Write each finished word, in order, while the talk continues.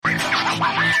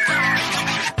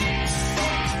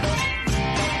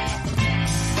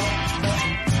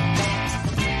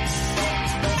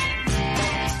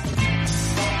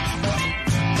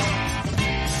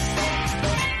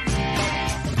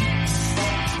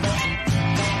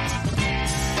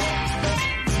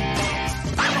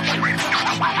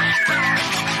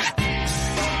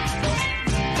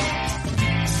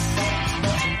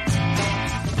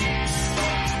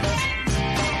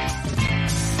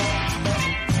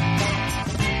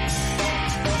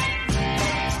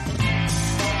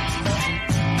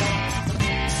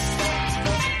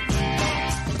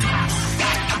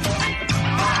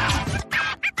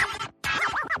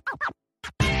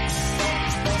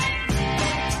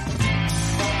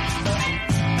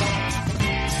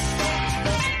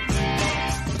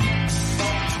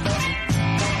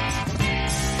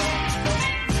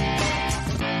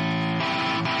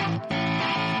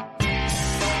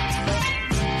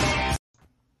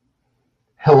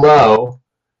Hello,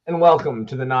 and welcome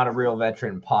to the Not a Real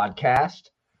Veteran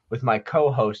podcast with my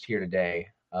co-host here today.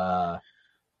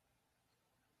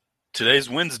 Today's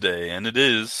Wednesday, and it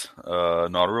is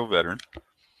Not a Real Veteran.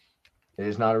 It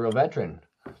is Not a Real Veteran.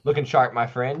 Looking sharp, my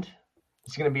friend.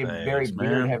 It's going to be a Thanks, very man.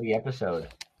 beard-heavy episode.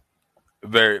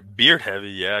 Very beard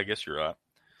heavy, yeah. I guess you're right.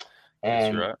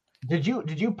 And did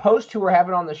you post who we're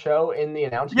having on the show in the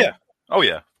announcement? Yeah. Oh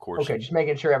yeah, of course. Okay, just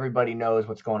making sure everybody knows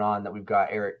what's going on. That we've got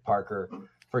Eric Parker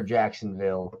for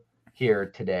Jacksonville here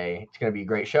today. It's going to be a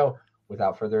great show.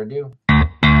 Without further ado.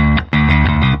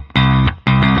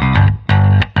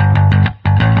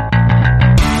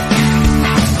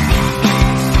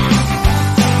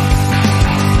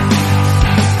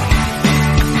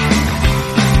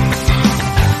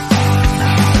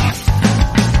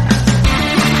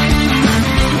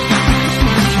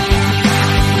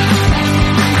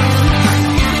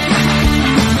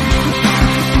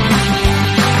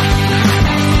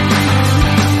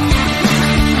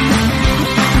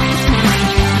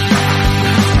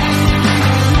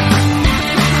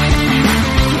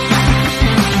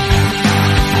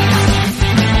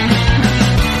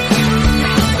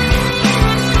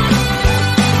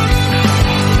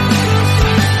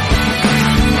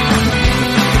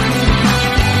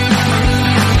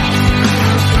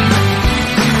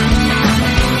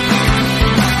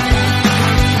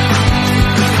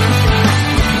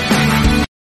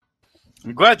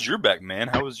 I'm glad you're back, man.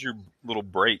 How was your little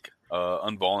break?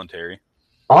 Involuntary.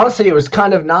 Honestly, it was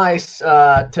kind of nice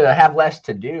to have less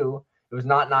to do. It was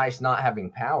not nice not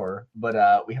having power,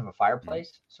 but we have a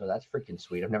fireplace, so that's freaking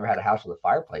sweet. I've never had a house with a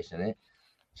fireplace in it.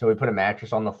 So we put a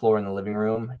mattress on the floor in the living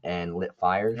room and lit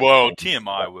fires. Whoa,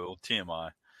 TMI, Will.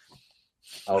 TMI.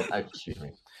 Oh, excuse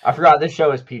me. I forgot this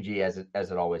show is PG as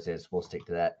it always is. We'll stick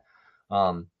to that.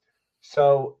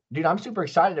 So, dude, I'm super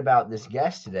excited about this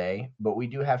guest today, but we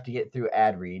do have to get through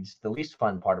ad reads, the least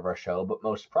fun part of our show, but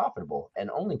most profitable and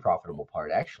only profitable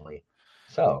part, actually.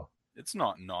 So it's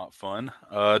not fun.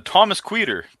 Thomas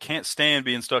Queter can't stand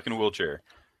being stuck in a wheelchair.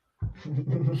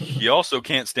 He also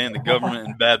can't stand the government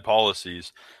and bad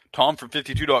policies. Tom from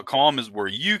 52.com is where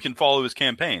you can follow his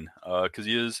campaign because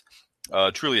he is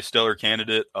truly a stellar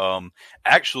candidate.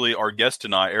 Actually, our guest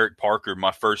tonight, Eric Parker,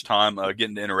 my first time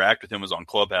getting to interact with him was on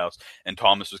Clubhouse, and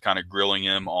Thomas was kind of grilling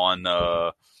him on,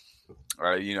 I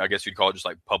guess you'd call it just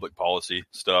like public policy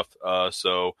stuff.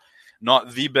 So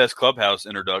not the best Clubhouse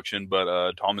introduction,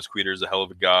 but Thomas Queter is a hell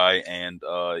of a guy, and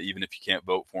even if you can't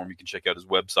vote for him, you can check out his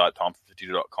website,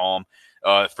 tom52.com.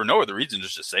 For no other reason,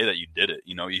 just to say that you did it.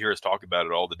 You know, you hear us talk about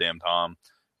it all the damn time.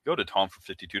 Go to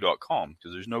tom52.com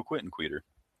because there's no quitting Queter.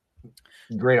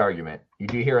 Great argument. You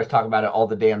do hear us talk about it all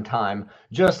the damn time,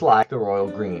 just like the Royal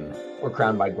Green, or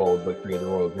Crowned by Gold, Book 3 of the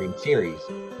Royal Green series,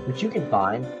 which you can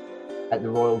find at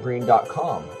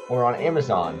theroyalgreen.com or on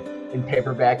Amazon in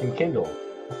paperback and Kindle.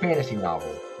 A fantasy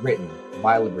novel written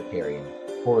by a libertarian,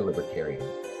 for libertarians,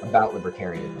 about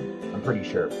libertarianism. I'm pretty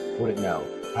sure. Wouldn't know.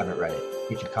 Haven't read it.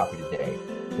 Get your copy today.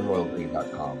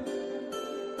 theroyalgreen.com.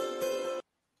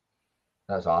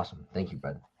 That was awesome. Thank you,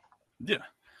 bud. Yeah.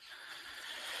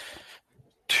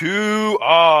 2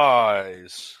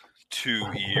 eyes, 2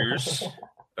 ears,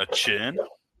 a chin,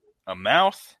 a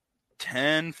mouth,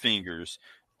 10 fingers,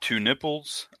 2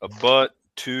 nipples, a butt,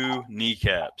 2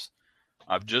 kneecaps.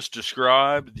 I've just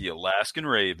described the Alaskan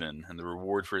raven and the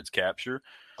reward for its capture,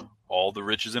 all the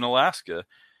riches in Alaska.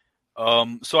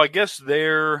 So I guess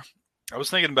I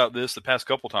was thinking about this the past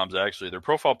couple times, actually. Their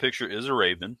profile picture is a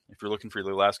raven. If you're looking for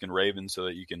the Alaskan raven so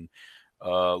that you can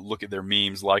look at their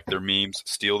memes, like their memes,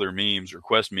 steal their memes,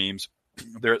 request memes,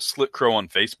 they're at Slit Crow on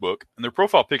Facebook. And their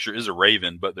profile picture is a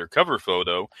raven, but their cover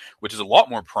photo, which is a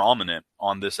lot more prominent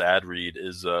on this ad read,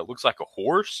 is looks like a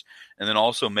horse, and then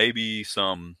also maybe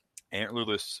some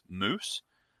antlerless moose.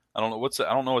 I don't know what's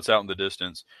out in the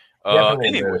distance.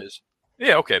 Anyways,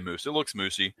 yeah, okay, moose. It looks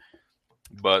moosey.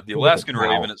 But the Alaskan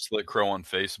raven at Slit Crow on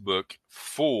Facebook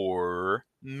for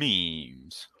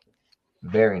memes.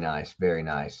 Very nice, very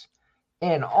nice.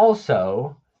 And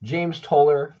also, James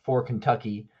Toller for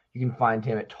Kentucky. You can find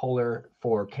him at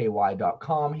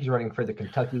tollerforky.com. He's running for the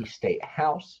Kentucky State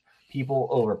House. People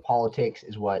over politics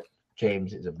is what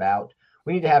James is about.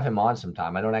 We need to have him on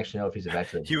sometime. I don't actually know if he's a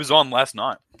veteran. He was on last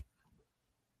night.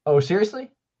 Oh,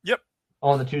 seriously? Yep.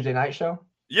 On the Tuesday night show?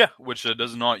 Yeah, which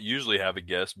does not usually have a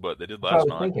guest, but they did last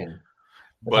night.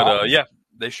 But awesome. Yeah,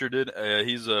 they sure did.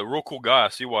 He's a real cool guy. I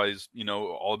see why he's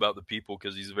all about the people,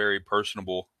 because he's a very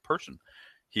personable person.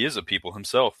 He is a people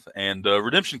himself. And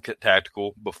Redemption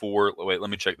Tactical before, wait, let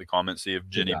me check the comments, see if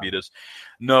Jenny beat us.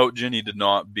 No, Jenny did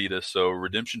not beat us. So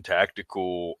Redemption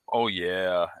Tactical, oh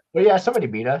yeah. Well, yeah, somebody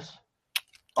beat us.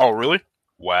 Oh, really?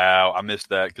 Wow, I missed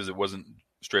that because it wasn't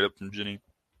straight up from Jenny.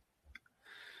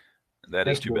 That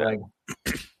is Thanks, too bad.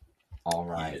 bootleg. All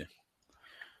right. Yeah.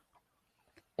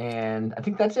 And I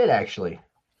think that's it, actually.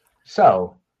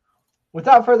 So,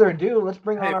 without further ado, let's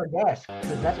bring on Hey. our guest.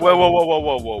 'cause that's Whoa, what-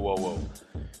 whoa.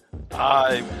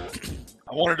 I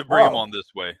wanted to bring him on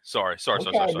this way. Sorry.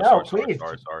 Okay, no, please.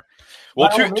 Well,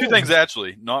 By all two means. things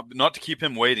actually. Not to keep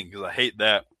him waiting because I hate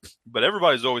that. But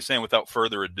everybody's always saying without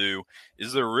further ado.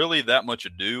 Is there really that much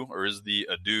ado, or is the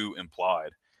ado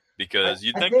implied? Because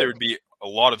you'd think there would be a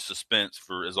lot of suspense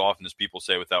for as often as people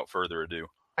say without further ado.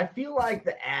 I feel like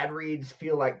the ad reads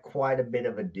feel like quite a bit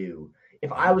of ado.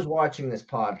 If I was watching this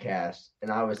podcast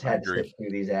and I had to sit through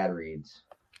these ad reads,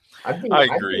 I'd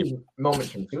agree. be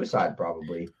moments from suicide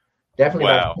probably.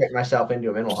 Definitely about to take myself into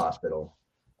a mental hospital.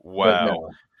 Wow. No.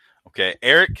 Okay,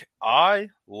 Eric, I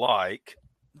like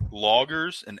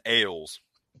lagers and ales.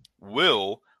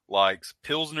 Will likes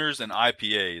pilsners and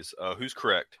IPAs. Who's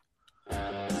correct?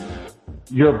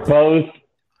 You're both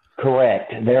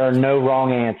correct. There are no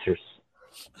wrong answers.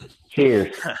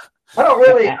 Cheers. I don't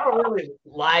really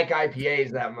like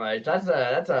IPAs that much. That's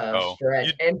a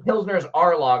stretch. And pilsners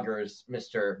are lagers,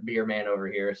 Mr. Beer Man over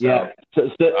here. So. Yeah. So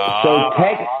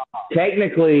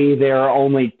technically, there are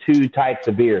only two types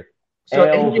of beer. So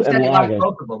ales you said and you like lagers.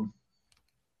 both of them.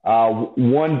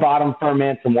 One bottom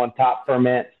ferments and one top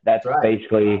ferments. That's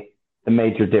basically the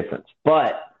major difference.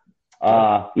 But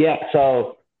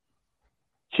so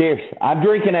cheers. I'm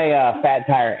drinking a Fat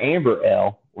Tire Amber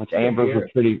Ale, which Ambers are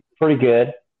pretty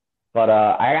good. But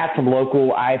I got some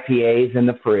local IPAs in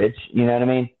the fridge. You know what I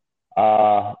mean?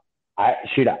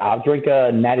 I'll drink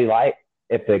a Natty Light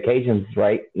if the occasion's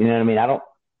right. You know what I mean?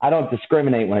 I don't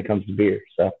discriminate when it comes to beer,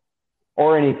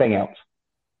 or anything else.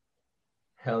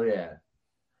 Hell yeah.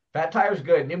 Fat Tire's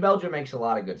good. New Belgium makes a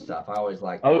lot of good stuff. I always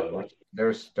like them.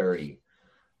 They're sturdy.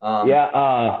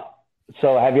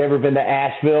 So have you ever been to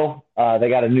Asheville? They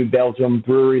got a New Belgium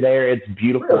brewery there. It's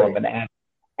beautiful up in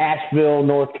Asheville,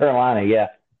 North Carolina. Yeah.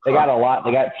 They got a lot.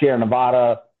 They got Sierra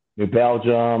Nevada, New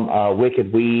Belgium,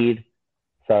 Wicked Weed.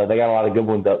 So they got a lot of good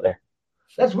ones up there.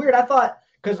 That's weird. I thought,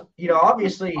 because,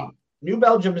 obviously New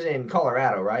Belgium's in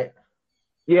Colorado, right?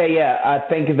 Yeah. I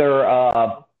think they're,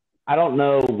 I don't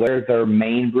know where their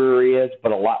main brewery is,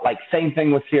 but same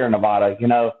thing with Sierra Nevada.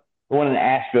 The one in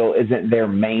Asheville isn't their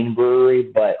main brewery,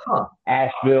 but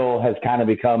Asheville has kind of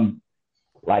become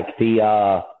like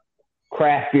the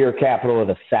craft beer capital of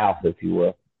the South, if you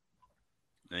will.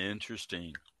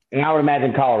 Interesting. And I would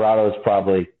imagine Colorado is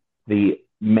probably the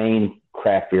main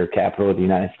craft beer capital of the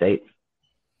United States.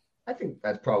 I think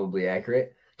that's probably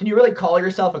accurate. Can you really call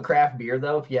yourself a craft beer,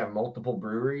 though, if you have multiple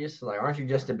breweries? Like, aren't you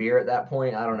just a beer at that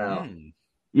point? I don't know.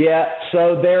 Yeah,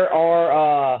 so there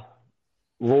are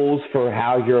rules for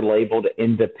how you're labeled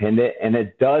independent, and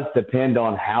it does depend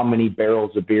on how many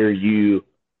barrels of beer you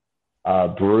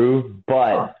brew.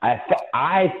 But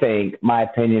I think my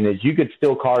opinion is you could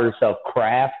still call yourself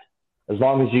craft as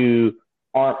long as you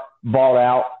aren't bought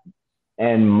out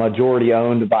and majority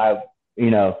owned by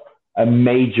a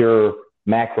major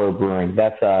macro brewing.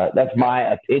 That's my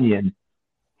opinion.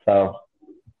 So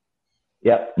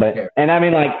and I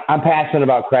mean, I'm passionate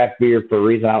about craft beer for a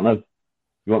reason. I don't know if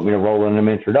you want me to roll in an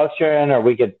introduction or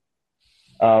we could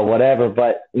whatever,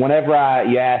 but whenever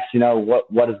you ask,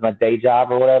 what is my day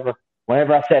job or whatever,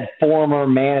 whenever I said former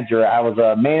manager, I was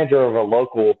a manager of a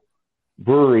local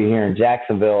brewery here in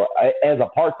Jacksonville as a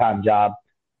part-time job.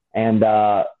 And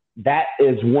that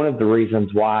is one of the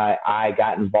reasons why I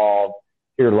got involved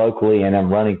here locally and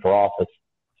I'm running for office.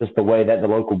 Just the way that the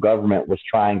local government was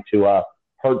trying to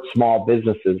hurt small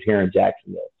businesses here in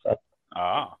Jacksonville. So.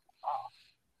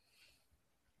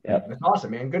 Yeah, that's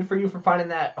awesome, man. Good for you for finding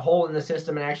that hole in the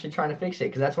system and actually trying to fix it,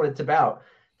 because that's what it's about.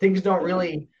 Things don't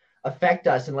really affect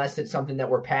us unless it's something that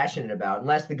we're passionate about,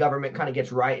 unless the government kind of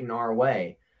gets right in our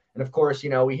way. And of course,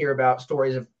 we hear about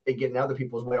stories of it getting other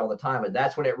people's way all the time, but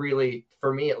that's when it really,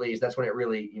 for me at least, that's when it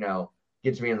really,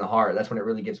 gets me in the heart. That's when it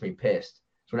really gets me pissed.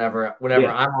 It's whenever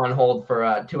I'm on hold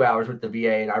for 2 hours with the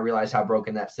VA and I realize how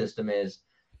broken that system is,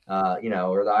 or the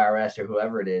IRS or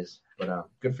whoever it is. But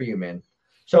good for you, man.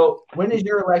 So when is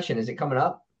your election? Is it coming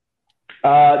up?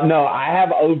 No, I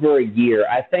have over a year.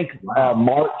 I think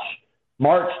March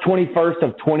 21st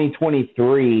of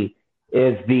 2023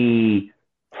 is the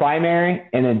primary.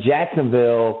 And in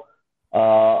Jacksonville,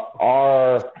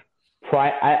 I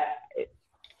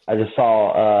just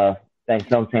saw,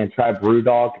 thanks, no saying try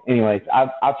Brewdog. Anyways,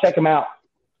 I'll check them out.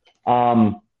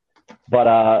 Our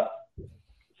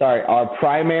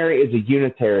primary is a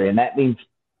unitary, and that means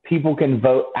people can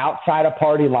vote outside of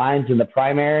party lines in the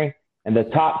primary, and the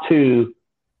top two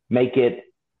make it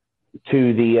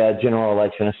to the general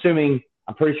election,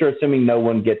 I'm pretty sure assuming no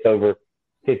one gets over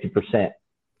 50%.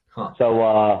 Huh.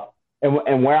 So,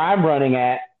 and where I'm running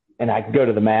at, and I can go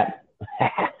to the map,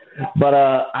 but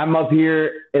I'm up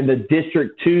here in the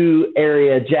District 2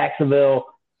 area, Jacksonville,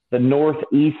 the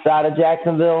northeast side of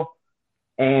Jacksonville.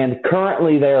 And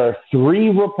currently there are 3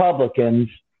 Republicans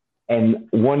and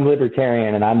 1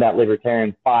 Libertarian, and I'm that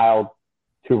Libertarian filed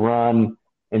to run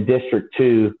in District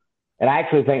 2. And I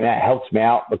actually think that helps me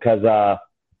out because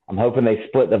I'm hoping they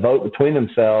split the vote between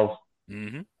themselves,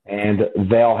 and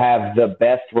they'll have the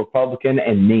best Republican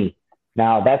and me.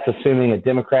 Now, that's assuming a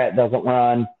Democrat doesn't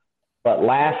run. But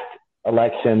last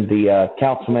election, the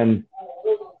councilman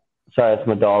 – sorry, that's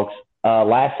my dogs.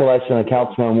 Last election, the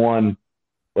councilman won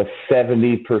with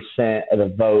 70% of the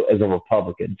vote as a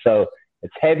Republican. So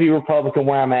it's heavy Republican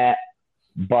where I'm at,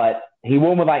 but he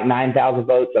won with like 9,000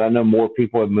 votes, and I know more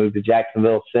people have moved to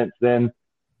Jacksonville since then.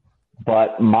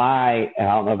 But and I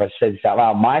don't know if I said this out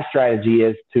loud, my strategy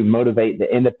is to motivate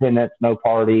the independents, no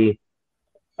party,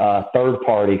 third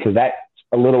party, because that's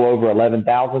a little over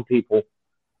 11,000 people.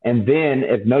 And then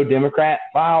if no Democrat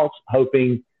files,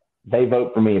 hoping they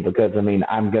vote for me because, I mean,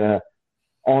 I'm going to,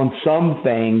 on some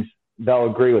things, they'll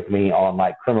agree with me on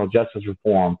like criminal justice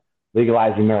reform,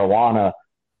 legalizing marijuana,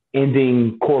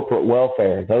 ending corporate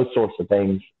welfare, those sorts of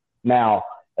things. Now,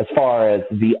 as far as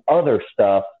the other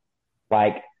stuff,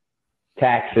 like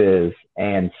taxes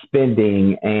and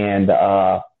spending and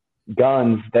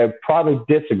guns, they'll probably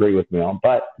disagree with me on,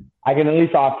 but I can at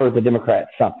least offer the Democrats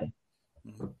something.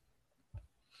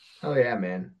 Oh, yeah,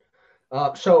 man.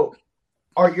 So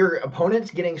are your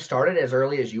opponents getting started as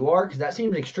early as you are? Because that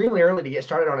seems extremely early to get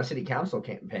started on a city council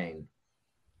campaign.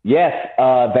 Yes,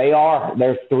 they are.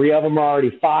 There's 3 of them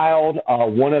already filed.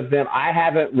 One of them, I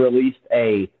haven't released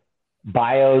a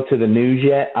bio to the news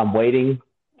yet. I'm waiting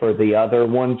for the other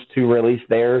ones to release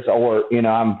theirs, or,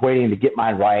 I'm waiting to get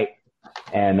mine right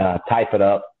and type it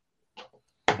up.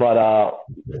 But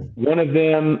one of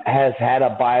them has had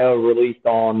a bio released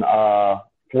on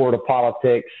Florida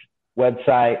Politics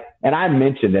website, and I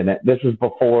mentioned in it. This is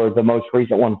before the most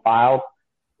recent one filed.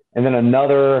 And then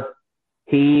another,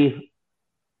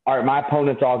 all right, my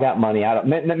opponents all got money.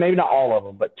 Maybe not all of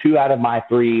them, but 2 out of my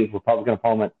 3 Republican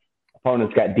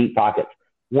opponents got deep pockets.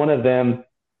 One of them,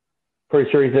 pretty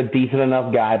sure he's a decent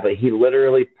enough guy, but he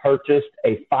literally purchased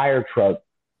a fire truck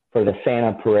for the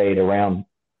Santa parade around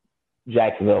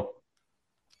Jacksonville.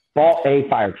 Bought a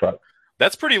fire truck.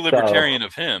 That's pretty libertarian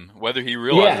of him, whether he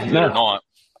realizes it or not.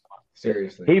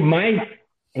 Seriously. He might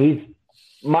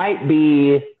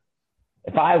be,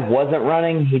 if I wasn't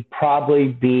running, he'd probably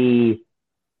be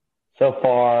so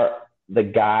far the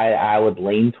guy I would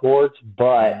lean towards,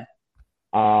 but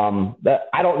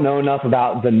I don't know enough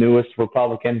about the newest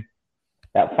Republican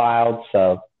that filed,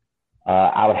 so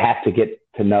I would have to get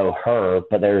to know her.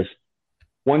 But there's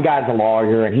one guy's a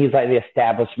lawyer, and he's like the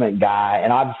establishment guy,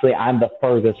 and obviously I'm the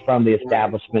furthest from the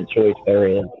establishment choice there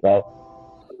is. So,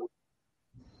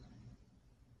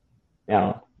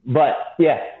 but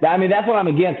yeah, I mean that's what I'm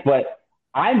against. But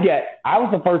I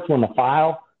was the first one to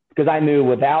file because I knew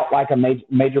without like a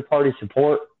major party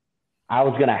support, I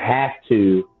was going to have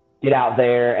to get out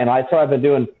there, and that's what I've been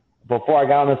doing before I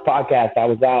got on this podcast. I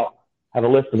was out. Have a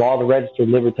list of all the registered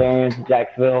libertarians in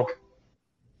Jacksonville,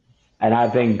 and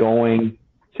I've been going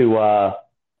to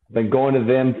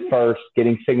them first,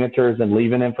 getting signatures and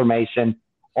leaving information,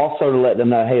 also to let them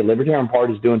know, hey, Libertarian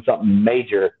Party's doing something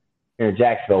major here in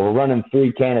Jacksonville. We're running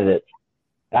 3 candidates.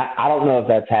 I don't know if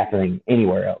that's happening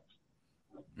anywhere else.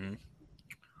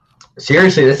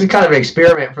 Seriously, this is kind of an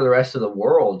experiment for the rest of the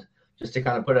world, just to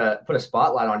kind of put a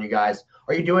spotlight on you guys.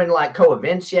 Are you doing like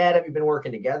co-events yet? Have you been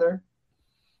working together?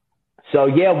 So,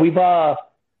 yeah, we've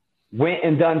went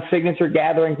and done signature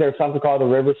gatherings. There's something called the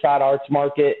Riverside Arts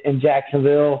Market in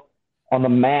Jacksonville. On the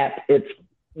map, it's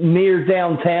near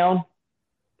downtown.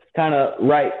 It's kind of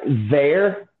right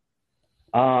there,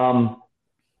 close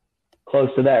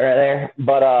to that right there.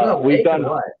 But we've done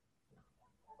what?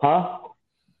 Huh?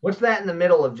 What's that in the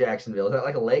middle of Jacksonville? Is that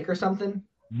like a lake or something?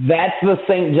 That's the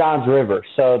St. Johns River.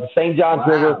 So the St. Johns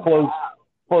River flows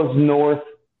north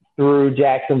through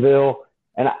Jacksonville.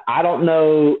 And I don't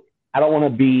know, I don't want to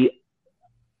be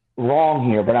wrong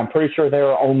here, but I'm pretty sure there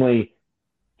are only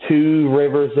 2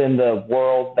 rivers in the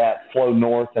world that flow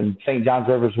north, and St. Johns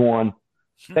River's one.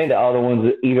 I think the other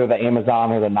one's either the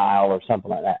Amazon or the Nile or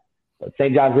something like that. But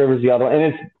St. Johns River's the other one.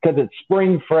 And it's because it's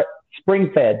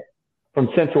spring-fed from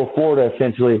Central Florida,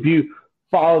 essentially. If you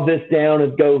follow this down,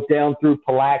 it goes down through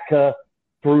Palatka,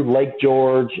 through Lake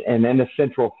George, and into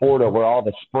Central Florida where all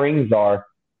the springs are.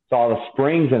 So all the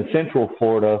springs in Central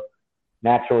Florida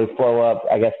naturally flow up,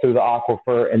 I guess, through the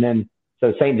aquifer. And then,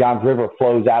 so St. Johns River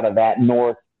flows out of that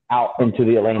north out into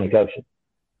the Atlantic Ocean.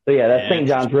 So, yeah, that St.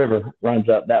 Johns River runs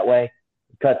up that way,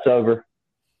 cuts over.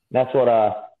 That's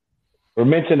what we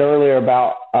mentioned earlier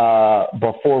about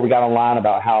before we got online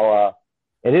about how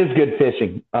it is good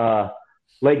fishing.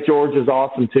 Lake George is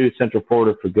awesome, too, Central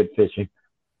Florida, for good fishing.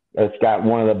 It's got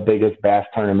one of the biggest bass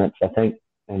tournaments, I think,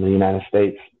 in the United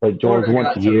States. Lake George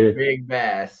once a year. Big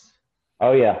bass.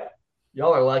 Oh, yeah.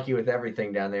 Y'all are lucky with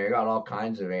everything down there. You got all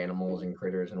kinds of animals and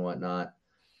critters and whatnot.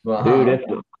 But,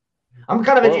 dude, I'm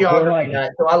kind of a geography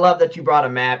nut, so I love that you brought a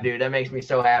map, dude. That makes me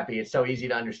so happy. It's so easy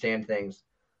to understand things.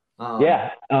 I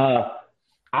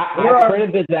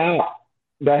printed this out.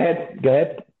 Go ahead.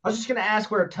 I was just going to ask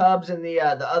where Tubbs and the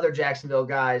other Jacksonville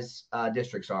guys'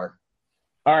 districts are.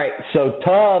 All right, so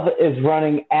Tubb is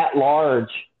running at large.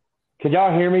 Can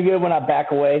y'all hear me good when I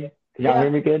back away? Can y'all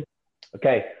hear me good?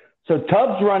 Okay, so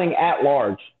Tubbs running at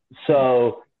large.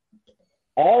 So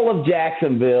all of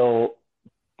Jacksonville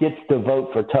gets to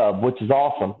vote for Tubb, which is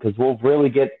awesome because we'll really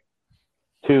get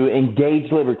to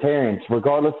engage libertarians,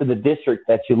 regardless of the district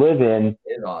that you live in.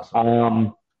 It's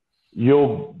awesome.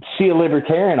 You'll see a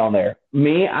libertarian on there.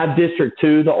 Me, I'm District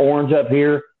 2, the orange up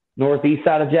here, northeast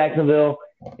side of Jacksonville.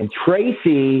 And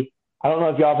Tracy, I don't know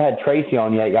if y'all have had Tracy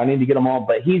on yet. Y'all need to get him on,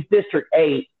 but he's District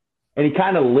 8, and he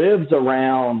kind of lives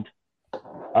around,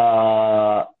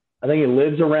 I think he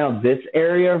lives around this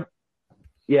area.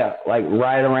 Yeah, like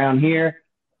right around here.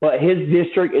 But his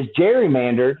district is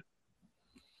gerrymandered,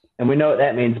 and we know what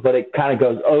that means, but it kind of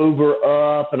goes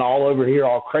over, up, and all over here,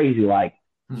 all crazy like.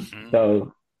 Mm-hmm.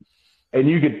 So, and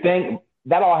you could think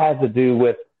that all has to do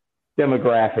with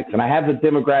demographics. And I have the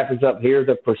demographics up here,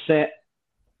 the percent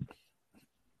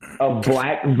of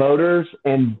black voters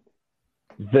in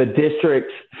the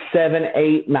districts 7,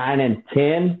 8, 9, and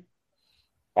 10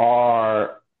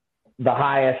 are the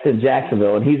highest in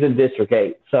Jacksonville, and he's in District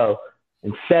 8. So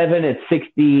in 7, it's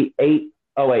 68.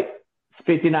 Oh, wait, it's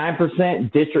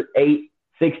 59%. District 8,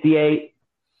 68.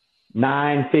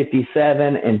 9,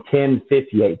 57, and 10,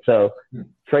 58. So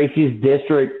Tracy's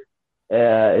district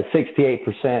is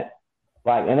 68%.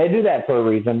 Like, and they do that for a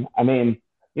reason. I mean,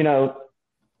 you know,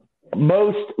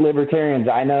 most libertarians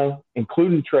I know,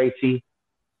 including Tracy,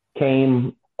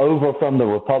 came over from the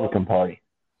Republican Party.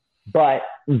 But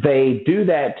they do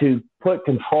that to put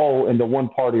control into one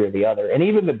party or the other. And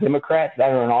even the Democrats that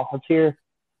are in office here,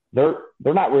 they're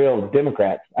not real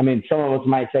Democrats. I mean, some of us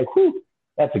might say, whew,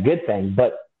 that's a good thing.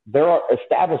 But there are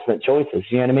establishment choices,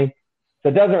 you know what I mean? So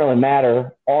it doesn't really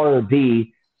matter, R or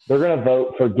D. They're going to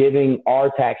vote for giving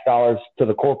our tax dollars to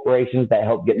the corporations that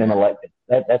help get them elected.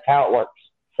 That's how it works.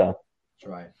 So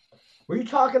that's right. Were you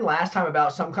talking last time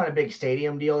about some kind of big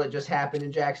stadium deal that just happened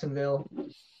in Jacksonville?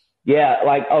 Yeah,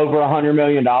 like over $100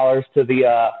 million to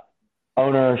the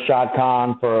owner, Shad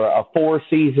Khan, for 4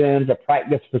 seasons, a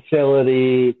practice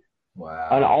facility. Wow.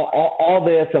 And all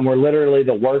this, and we're literally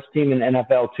the worst team in the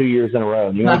NFL 2 years in a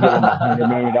row. You want to give them $100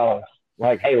 million.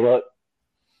 Like, hey, look,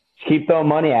 keep throwing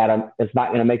money at them. It's not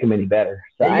going to make them any better.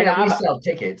 So we sell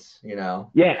tickets, you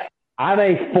know. Yeah. I'm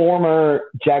a former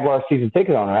Jaguar season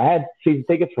ticket owner. I had season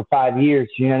tickets for 5 years.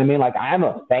 You know what I mean? Like, I'm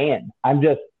a fan. I'm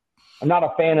not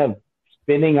a fan of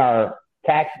spending our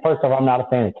tax. First off, I'm not a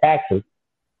fan of taxes.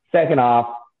 Second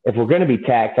off, if we're going to be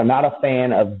taxed, I'm not a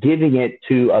fan of giving it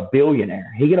to a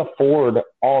billionaire. He can afford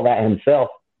all that himself.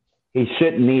 He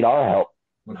shouldn't need our help.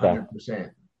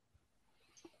 100%.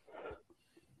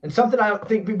 And something I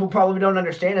think people probably don't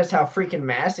understand is how freaking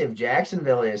massive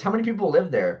Jacksonville is. How many people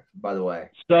live there, by the way?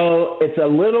 So it's a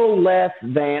little less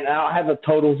than, I don't have the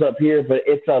totals up here, but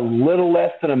it's a little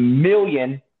less than 1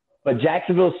 million. But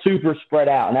Jacksonville's super spread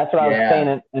out. And that's what I was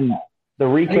saying in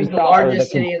the It's the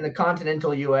largest city in the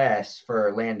continental U.S.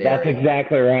 for land area. That's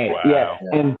exactly right. Wow. Yes.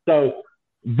 Yeah. And so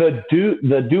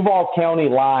the Duval County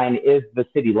line is the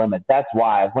city limit. That's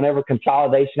why whenever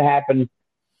consolidation happened,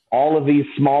 all of these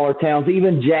smaller towns,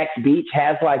 even Jack's Beach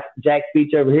has, like Jack's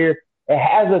Beach over here, it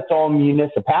has its own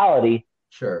municipality.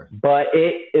 Sure. But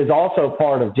it is also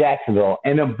part of Jacksonville.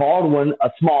 And then Baldwin, a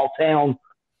small town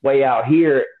way out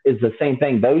here, is the same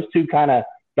thing. Those two kind of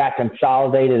got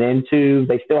consolidated into,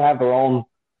 they still have their own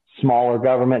smaller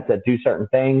governments that do certain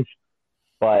things,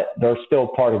 but they're still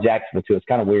part of Jacksonville too. It's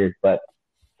kind of weird, but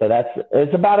so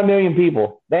it's about 1 million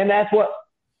people. Then that's what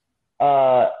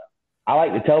I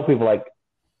like to tell people, like,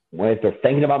 if they're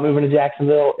thinking about moving to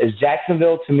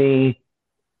Jacksonville to me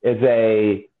is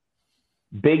a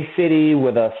big city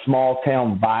with a small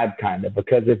town vibe, kind of,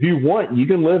 because if you want, you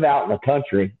can live out in the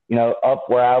country, you know, up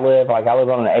where I live. Like, I live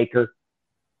on an acre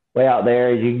way out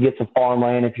there. You can get some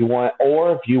farmland if you want,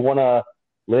 or if you want to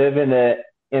live in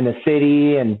the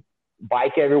city and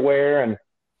bike everywhere and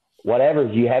whatever,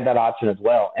 you have that option as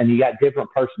well. And you got different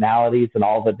personalities in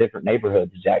all the different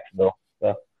neighborhoods of Jacksonville.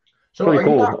 So are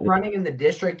you not running in the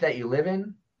district that you live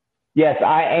in? Yes,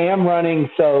 I am running.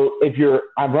 So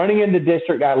I'm running in the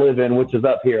district I live in, which is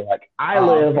up here. Like I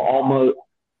live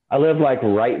like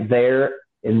right there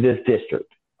in this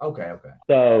district. Okay.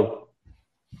 So,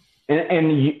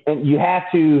 and you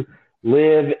have to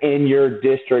live in your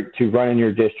district to run in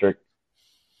your district.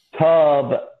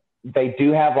 Tub, they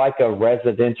do have like a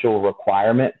residential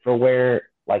requirement for where,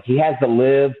 like, he has to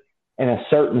live in a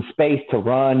certain space to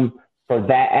run for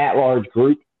that at-large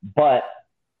group, but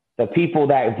the people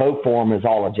that vote for him is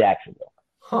all of Jacksonville.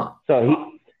 Huh.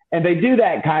 So and they do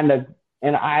that kind of,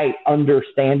 and I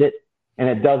understand it, and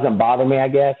it doesn't bother me, I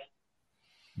guess.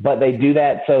 But they do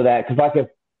that so that, because like if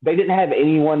they didn't have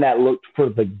anyone that looked for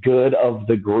the good of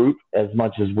the group as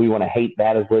much as we want to hate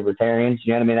that as libertarians,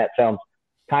 you know what I mean? That sounds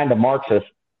kind of Marxist.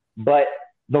 But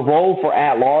the role for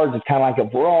at-large is kind of like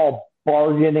if we're all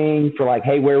bargaining for like,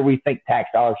 hey, where we think tax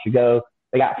dollars should go.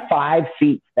 They got 5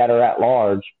 seats that are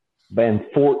at-large, but in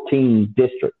 14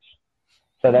 districts.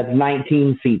 So that's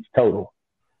 19 seats total.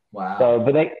 Wow. So,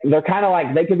 but they're kind of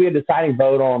like, they could be a deciding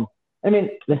vote on, I mean,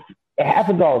 it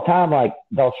happens all the time. Like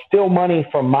they'll steal money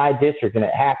from my district, and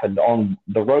it happened on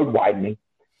the road widening,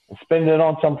 and spend it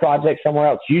on some project somewhere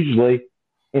else, usually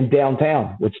in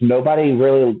downtown, which nobody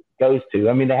really goes to.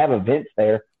 I mean, they have events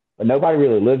there, but nobody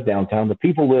really lives downtown. The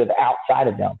people live outside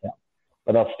of downtown,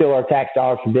 but they'll steal our tax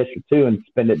dollars from District 2 and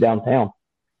spend it downtown.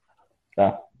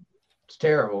 So it's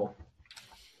terrible.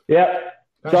 Yep.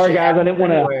 Sorry, guys. I didn't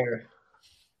want to.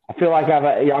 I feel like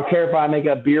y'all care if I make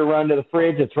a beer run to the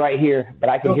fridge? It's right here, but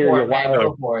I can hear you.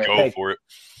 Go for it.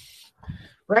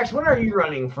 Rex, when are you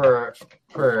running for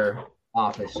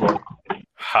office, sir?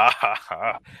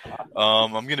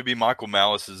 I'm going to be Michael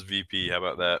Malice's VP. How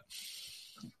about that?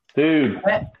 Dude.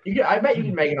 I bet you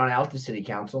can make it on Altus City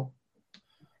Council.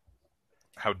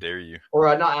 How dare you?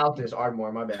 Or not Altus,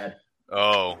 Ardmore, my bad.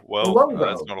 Oh, well,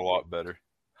 that's not a lot better.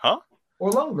 Huh?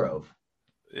 Or Lone Grove.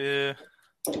 Yeah.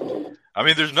 I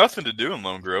mean, there's nothing to do in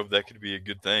Lone Grove. That could be a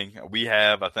good thing. We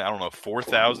have, I don't know,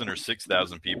 4,000 or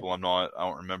 6,000 people. I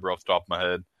don't remember off the top of my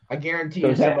head. I guarantee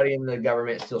you somebody in the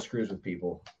government still screws with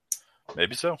people.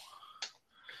 Maybe so.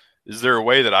 Is there a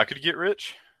way that I could get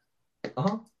rich?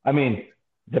 I mean,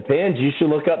 depends. You should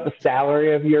look up the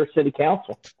salary of your city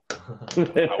council. I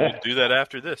will do that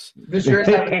after this. Does yours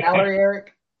have a salary,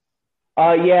 Eric?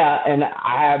 Yeah, and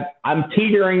I'm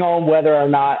teetering on whether or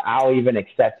not I'll even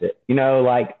accept it. You know,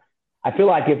 like I feel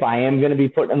like if I am going to be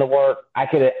putting in the work, I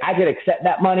could accept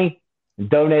that money and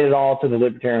donate it all to the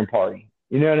Libertarian Party.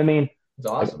 You know what I mean? That's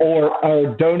awesome. Like,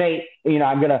 or donate. You know,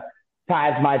 I'm going to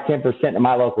tithe my 10% to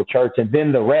my local church, and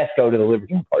then the rest go to the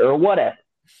Libertarian Party or whatever.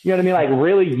 You know what I mean? Like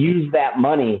really use that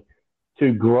money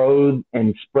to grow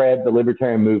and spread the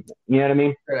Libertarian movement. You know what I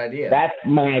mean? Good idea. That's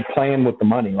my plan with the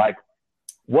money. Like,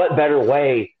 what better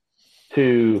way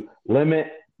to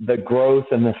limit the growth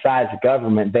and the size of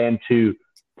government than to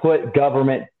put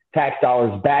government tax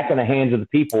dollars back in the hands of the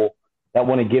people that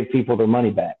want to give people their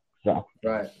money back? So,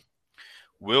 right.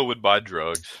 Will would buy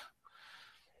drugs.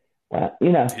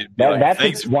 You know, that's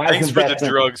thanks for the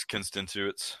drugs,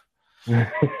 constituents.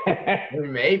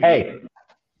 Maybe. Hey,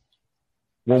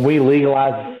 when we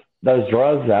legalize those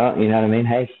drugs out, you know what I mean?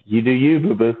 Hey, you do you,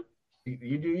 boo-boo.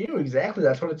 You do you, exactly.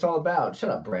 That's what it's all about.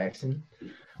 Shut up, Braxton.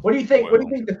 What do you think? What do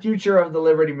you think the future of the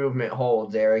Liberty Movement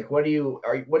holds, Eric? What's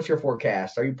your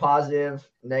forecast? Are you positive,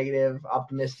 negative,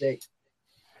 optimistic?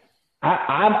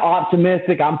 I'm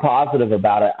optimistic. I'm positive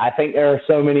about it. I think there are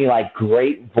so many like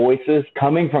great voices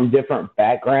coming from different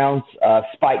backgrounds.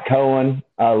 Spike Cohen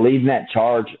leading that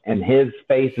charge, and his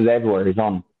face is everywhere. He's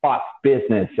on Fox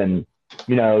Business and,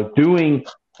 you know, doing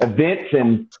events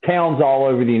in towns all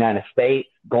over the United States,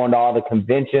 going to all the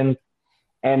conventions,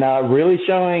 and really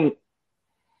showing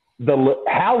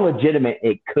how legitimate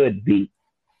it could be.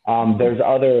 There's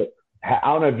other – I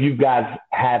don't know if you guys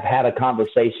have had a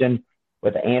conversation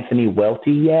with Anthony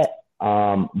Welty yet.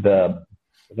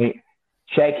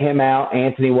 Check him out,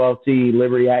 Anthony Welty,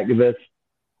 liberty activist.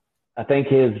 I think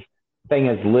his thing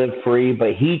is Live Free,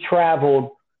 but he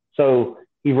traveled. So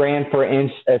he ran for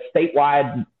a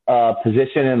statewide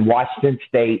position in Washington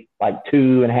State like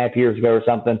 2.5 years ago or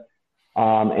something.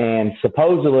 And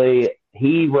supposedly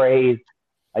he raised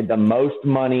like the most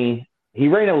money. He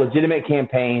ran a legitimate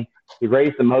campaign. He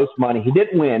raised the most money. He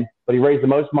didn't win, but he raised the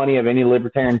most money of any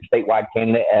libertarian statewide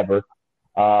candidate ever.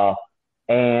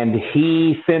 And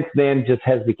he since then just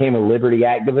has become a liberty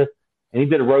activist. And he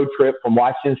did a road trip from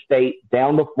Washington State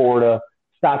down to Florida,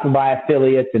 stopping by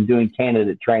affiliates and doing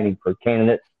candidate training for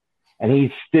candidates. And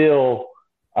he's still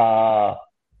I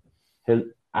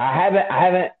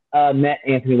haven't met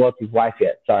Anthony Welty's wife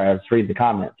yet. Sorry, I was reading the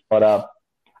comments, but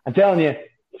I'm telling you,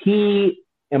 he,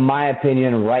 in my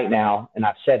opinion, right now, and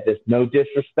I've said this, no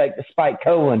disrespect to Spike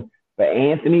Cohen, but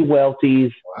Anthony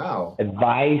Welty's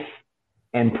advice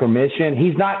and permission,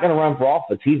 he's not going to run for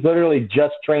office. He's literally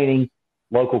just training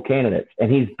local candidates,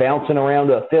 and he's bouncing around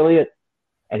to affiliates,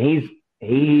 and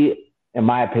he, in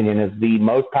my opinion, is the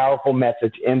most powerful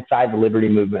message inside the liberty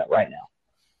movement right now.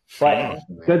 But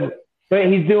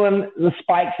he's doing the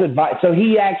Spike's advice. So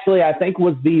he actually, I think,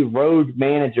 was the road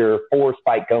manager for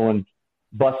Spike Cohen's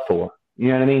bus tour. You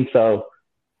know what I mean? So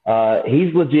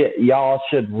he's legit. Y'all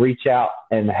should reach out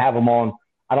and have him on.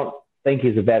 I don't think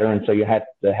he's a veteran, so you have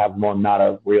to have him on not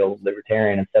a real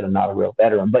libertarian instead of not a real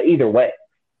veteran. But either way,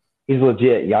 he's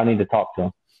legit. Y'all need to talk to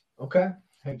him. Okay.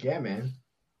 Heck yeah, man.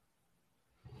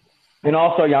 And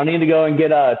also, y'all need to go and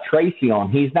get Tracy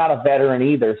on. He's not a veteran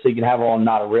either, so you can have him on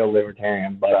not a real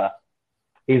libertarian. But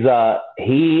he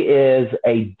is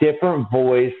a different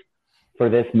voice for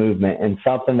this movement and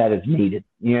something that is needed.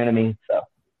 You know what I mean? So.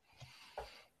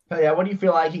 Yeah, what do you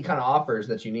feel like he kind of offers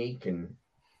that's unique, and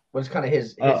what's kind of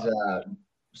his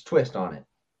twist on it?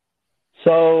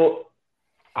 So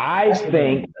I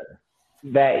think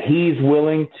that he's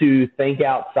willing to think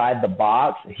outside the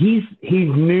box. He's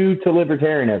new to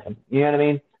libertarianism. You know what I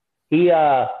mean?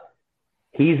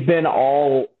 He's been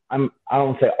I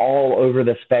don't say all over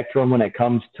the spectrum when it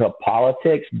comes to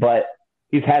politics, but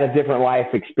he's had a different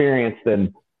life experience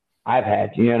than I've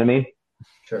had. You know what I mean?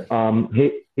 Sure.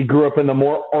 He grew up in the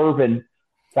more urban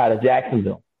side of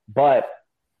Jacksonville, but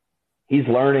he's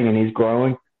learning and he's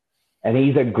growing, and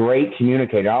he's a great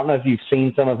communicator. I don't know if you've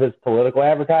seen some of his political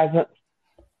advertisements,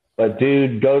 but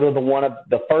dude, go to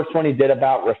the first one he did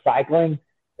about recycling.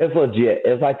 It's legit.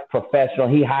 It's like professional.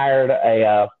 He hired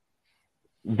a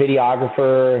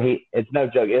videographer. It's no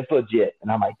joke. It's legit. And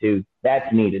I'm like, dude,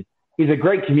 that's needed. He's a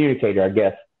great communicator, I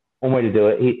guess. One way to do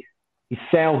it. He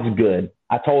sounds good.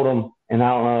 I told him, and I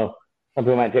don't know, some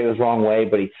people might take this the wrong way,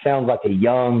 but he sounds like a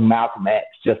young Malcolm X,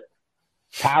 just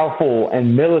powerful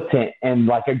and militant and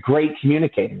like a great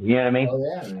communicator. You know what I mean?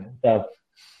 Oh, yeah, man. So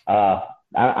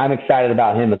I'm excited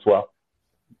about him as well.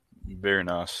 Very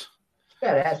nice.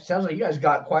 Yeah, it sounds like you guys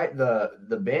got quite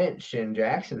the bench in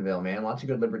Jacksonville, man. Lots of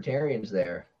good libertarians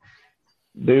there.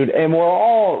 Dude, and we're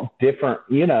all different,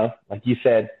 you know, like you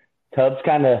said, Tubbs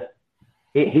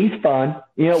he's fun.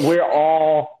 You know, we're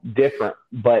all different,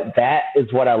 but that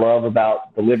is what I love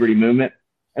about the liberty movement.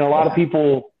 And a lot of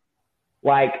people,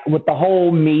 like with the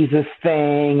whole Mises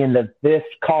thing and this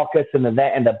caucus and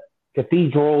that and the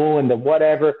cathedral and the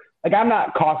whatever, like I'm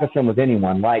not caucusing with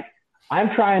anyone. Like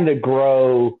I'm trying to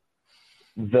grow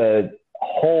the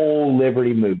whole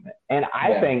liberty movement. And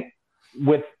I think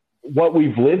with what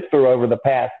we've lived through over the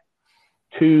past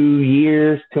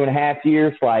 2.5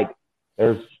 years, like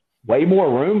there's way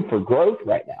more room for growth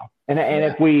right now. And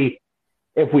if we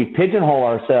pigeonhole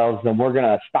ourselves, then we're going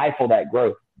to stifle that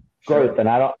growth. And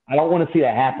I don't want to see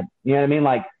that happen. You know what I mean?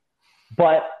 Like,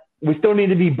 but we still need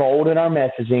to be bold in our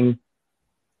messaging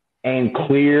and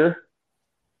clear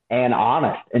and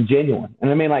honest and genuine.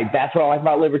 And I mean, like, that's what I like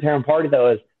about Libertarian Party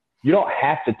though, is you don't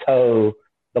have to toe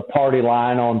the party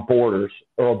line on borders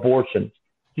or abortions.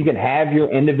 You can have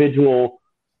your individual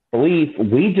belief.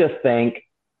 We just think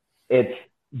it's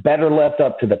better left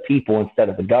up to the people instead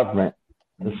of the government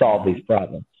to solve these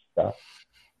problems. So.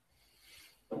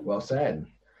 Well said.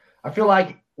 I feel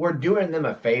like we're doing them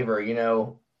a favor, you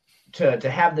know, to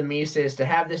have the Mises, to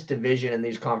have this division and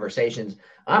these conversations.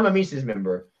 I'm a Mises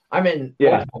member. I'm in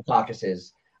multiple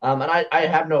caucuses. And I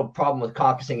have no problem with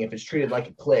caucusing if it's treated like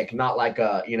a clique, not like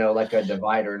a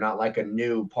divider, not like a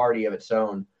new party of its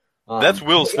own. That's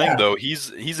Will's thing, though.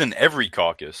 He's in every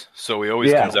caucus, so he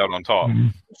always comes out on top.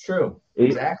 It's true.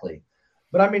 Exactly.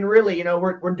 But I mean, really, you know,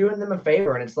 we're doing them a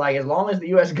favor, and it's like as long as the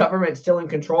U.S. government's still in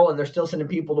control and they're still sending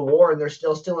people to war and they're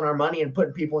still stealing our money and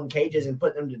putting people in cages and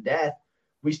putting them to death,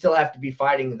 we still have to be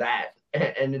fighting that.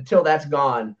 And until that's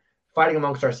gone, fighting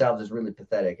amongst ourselves is really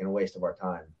pathetic and a waste of our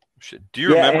time. Shit. Do you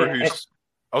remember who's?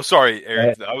 Oh, sorry,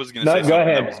 Eric. I was going to say something. Go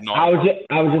ahead. That was not I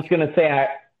was just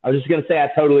going to say I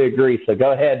totally agree. So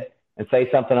go ahead and say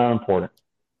something unimportant.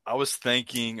 I was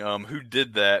thinking, who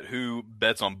did that? Who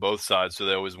bets on both sides so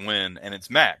they always win? And it's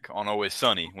Mac on Always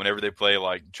Sunny whenever they play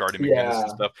like Charlie McGinnis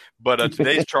and stuff. But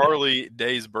today's Charlie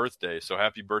Day's birthday, so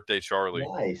happy birthday, Charlie!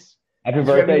 Nice. Happy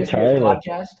birthday, Charlie!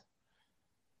 Podcast?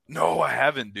 No, I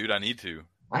haven't, dude. I need to.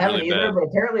 I haven't either, but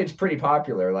apparently it's pretty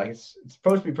popular. Like it's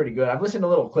supposed to be pretty good. I've listened to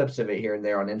little clips of it here and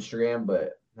there on Instagram,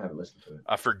 but I haven't listened to it.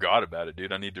 I forgot about it,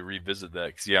 dude. I need to revisit that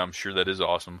because I'm sure that is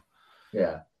awesome.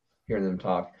 Yeah, hearing them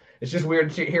talk. It's just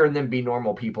weird hearing them be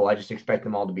normal people. I just expect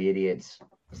them all to be idiots.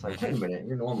 It's like, wait a minute,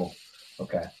 you're normal.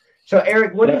 Okay. So,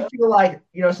 Eric, what do you feel like,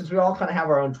 since we all kind of have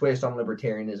our own twist on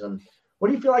libertarianism, what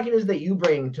do you feel like it is that you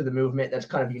bring to the movement that's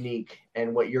kind of unique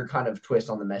and what your kind of twist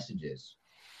on the message is?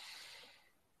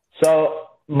 So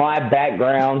my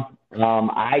background,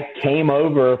 I came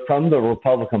over from the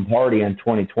Republican Party in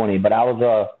 2020, but I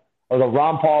was a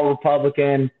Ron Paul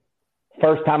Republican.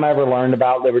 First time I ever learned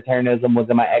about libertarianism was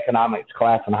in my economics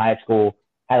class in high school.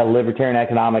 I had a libertarian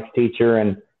economics teacher,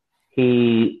 and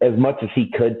he, as much as he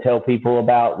could tell people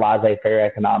about laissez-faire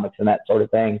economics and that sort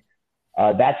of thing,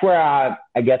 that's where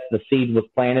I guess the seed was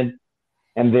planted.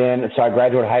 And then, so I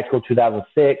graduated high school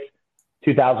 2006.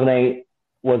 2008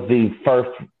 was the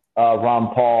first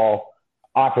Ron Paul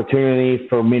opportunity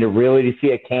for me to really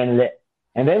see a candidate.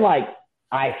 And then,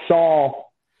 I saw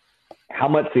how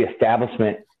much the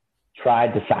establishment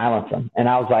tried to silence him. And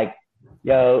I was like,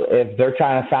 yo, if they're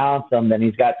trying to silence him, then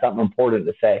he's got something important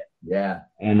to say. Yeah.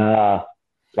 And,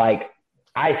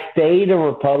 I stayed a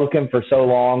Republican for so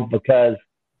long because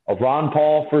of Ron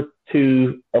Paul for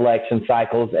 2 election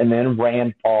cycles and then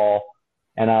Rand Paul.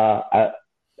 And I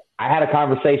had a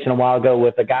conversation a while ago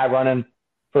with a guy running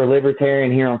for a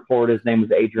libertarian here in Florida. His name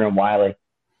was Adrian Wiley.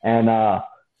 And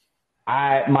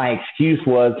my excuse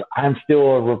was I'm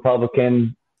still a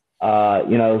Republican,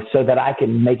 so that I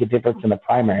can make a difference in the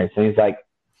primaries. And he's like,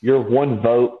 your one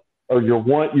vote or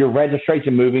your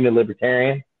registration moving to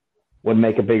libertarian would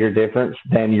make a bigger difference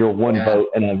than your one vote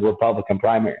in a Republican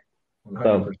primary. 100%.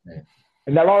 So,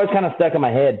 and that always kind of stuck in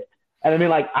my head. And I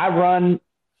mean, I run,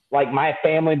 my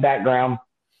family background.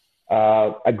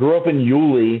 I grew up in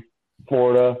Yulee,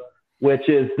 Florida, which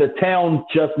is the town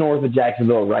just north of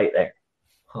Jacksonville, right there.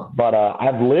 Huh. But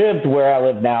I've lived where I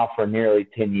live now for nearly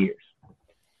 10 years.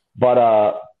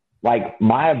 But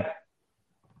my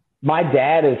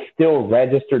dad is still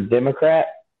registered Democrat,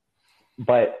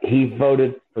 but he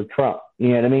voted for Trump. You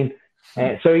know what I mean?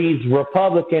 And so he's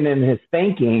Republican in his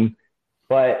thinking,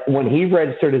 but when he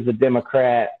registered as a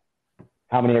Democrat,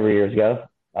 how many ever years ago?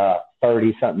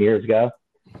 30-something years ago.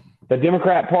 The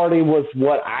Democrat Party was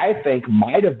what I think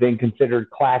might have been considered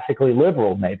classically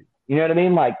liberal, maybe. You know what I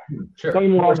mean? Sure.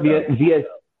 Going along via the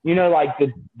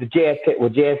JFK,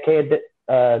 was JFK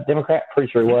a Democrat?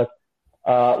 Pretty sure he was.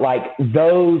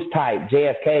 Those type,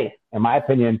 JFK, in my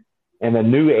opinion, in the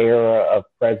new era of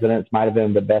presidents might have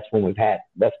been the best one we've had.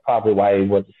 That's probably why he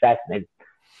was assassinated.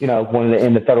 Wanted to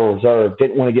end the Federal Reserve,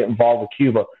 didn't want to get involved with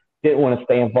Cuba, didn't want to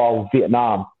stay involved with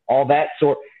Vietnam, all that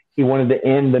sort. He wanted to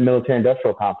end the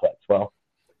military-industrial complex. Well,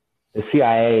 the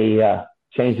CIA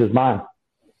changed his mind.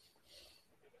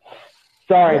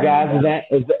 Sorry, guys.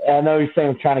 I know you're saying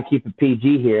I'm trying to keep it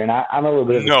PG here, and I'm a little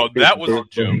bit. No, that was a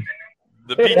joke.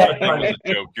 The PG thing was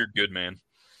a joke. You're good, man.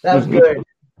 That was good.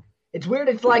 It's weird.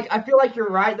 It's I feel like you're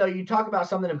right, though. You talk about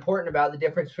something important about the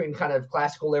difference between kind of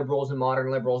classical liberals and modern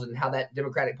liberals and how that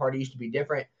Democratic Party used to be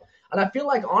different. And I feel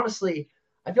like, honestly,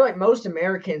 most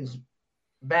Americans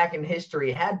back in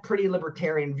history had pretty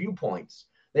libertarian viewpoints.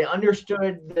 They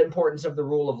understood the importance of the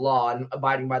rule of law and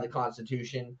abiding by the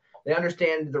Constitution. They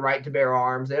understand the right to bear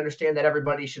arms. They understand that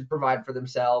everybody should provide for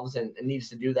themselves and needs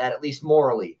to do that, at least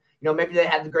morally. Maybe they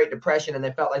had the Great Depression and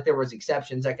they felt like there was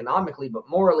exceptions economically, but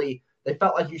morally, they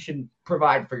felt like you should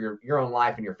provide for your own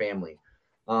life and your family.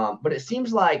 But it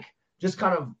seems like just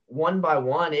kind of one by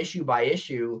one, issue by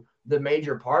issue, the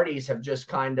major parties have just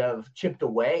kind of chipped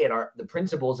away at the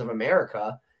principles of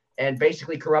America and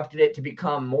basically corrupted it to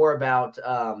become more about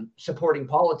supporting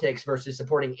politics versus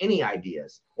supporting any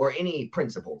ideas or any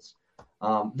principles.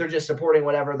 They're just supporting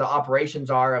whatever the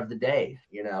operations are of the day.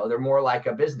 They're more like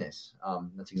a business.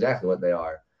 That's exactly what they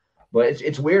are. But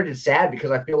it's weird. It's sad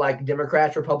because I feel like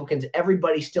Democrats, Republicans,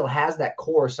 everybody still has that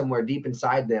core somewhere deep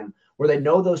inside them where they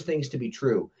know those things to be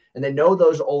true and they know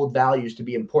those old values to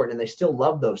be important and they still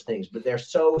love those things, but they're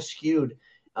so skewed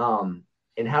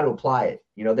in how to apply it.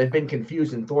 They've been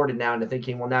confused and thwarted now into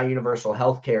thinking, well, now universal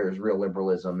health care is real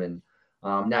liberalism. And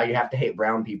now you have to hate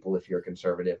brown people if you're a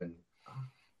conservative, and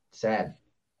sad.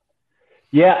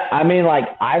 Yeah. I mean,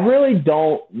 I really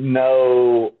don't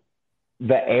know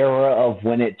the era of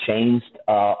when it changed.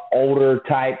 Older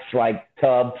types like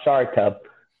Tubb,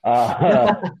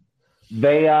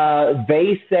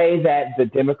 they say that the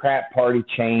Democrat Party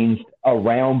changed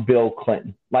around Bill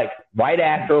Clinton, right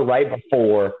after, right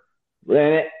before.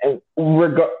 And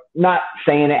we're not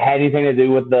saying it had anything to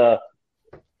do with the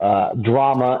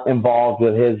drama involved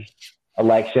with his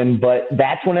election, but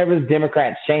that's whenever the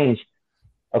Democrats changed,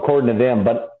 according to them.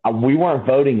 But we weren't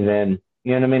voting then.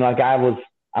 You know what I mean?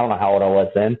 I don't know how old I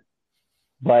was then,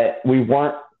 but we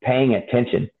weren't paying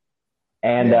attention.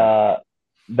 And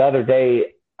the other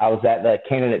day, I was at the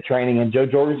candidate training, and Jo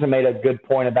Jorgensen made a good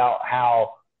point about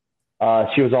how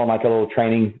she was on like a little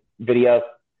training video,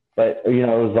 but it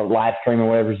was a live stream or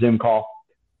whatever, Zoom call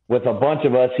with a bunch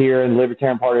of us here in the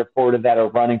Libertarian Party of Florida that are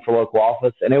running for local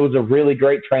office. And it was a really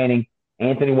great training.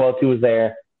 Anthony Welty was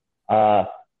there.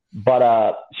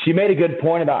 But she made a good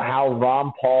point about how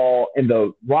Ron Paul in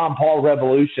the Ron Paul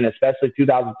revolution, especially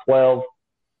 2012,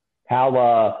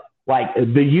 how like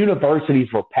the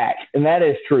universities were packed. And that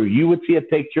is true. You would see a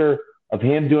picture of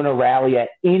him doing a rally at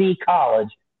any college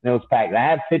and it was packed. And I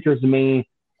have pictures of me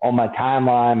on my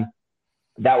timeline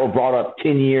that were brought up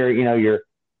 10-year,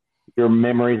 your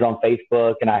memories on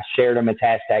Facebook, and I shared them as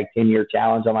hashtag 10-year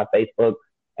challenge on my Facebook.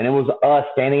 And it was us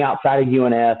standing outside of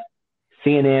UNF.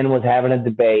 CNN was having a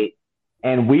debate,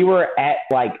 and we were at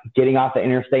like getting off the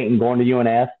interstate and going to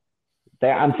UNF.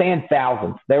 I'm saying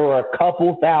thousands. There were a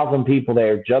couple thousand people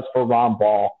there just for Ron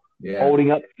Paul,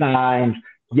 holding up signs,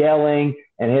 yelling.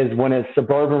 And when his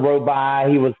Suburban rode by,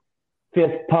 he was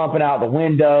fist pumping out the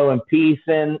window and peace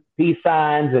signs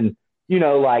and,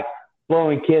 like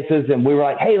blowing kisses. And we were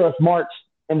like, hey, let's march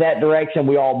in that direction.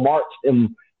 We all marched,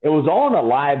 and it was on a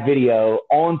live video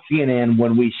on CNN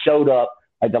when we showed up,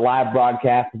 like the live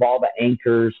broadcast of all the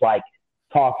anchors, like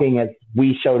talking as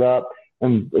we showed up,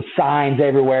 and the signs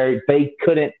everywhere. They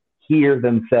couldn't hear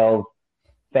themselves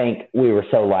think we were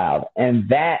so loud. And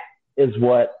that is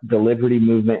what the Liberty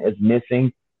movement is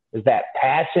missing, is that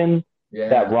passion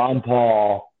that Ron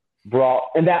Paul brought.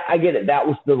 And that, I get it, that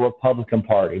was the Republican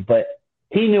Party, but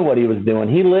he knew what he was doing.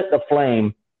 He lit the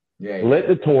flame, lit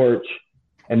the torch,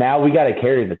 and now we got to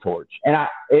carry the torch. And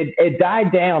it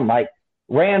died down. Like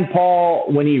Rand Paul,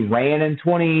 when he ran in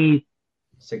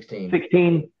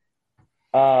 2016,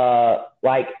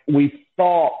 like we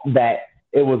thought that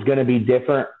it was going to be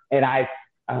different. And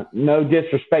no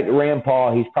disrespect to Rand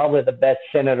Paul, he's probably the best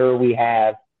senator we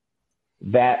have.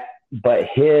 But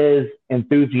his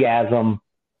enthusiasm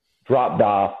dropped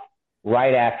off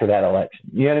right after that election.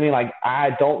 You know what I mean? Like,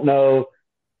 I don't know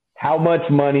how much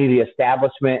money the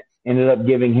establishment ended up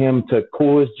giving him to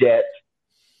cool his jets.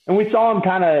 And we saw him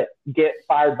kind of get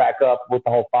fired back up with the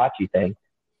whole Fauci thing.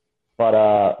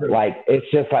 But, like, it's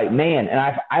just like, man, and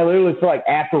I literally feel like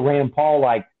after Rand Paul,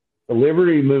 like, the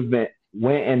Liberty movement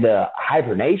went into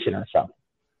hibernation or something.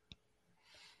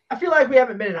 I feel like we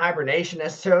haven't been in hibernation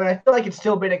necessarily. I feel like it's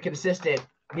still been a consistent,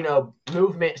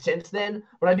 movement since then.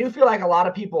 But I do feel like a lot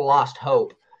of people lost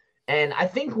hope. And I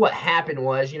think what happened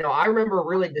was, I remember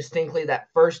really distinctly that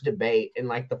first debate in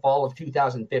like the fall of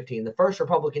 2015, the first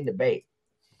Republican debate.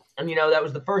 And, that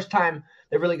was the first time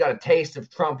they really got a taste of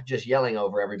Trump just yelling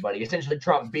over everybody, essentially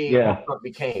Trump being what Trump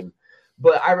became.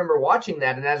 But I remember watching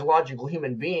that, and as a logical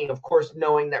human being, of course,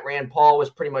 knowing that Rand Paul was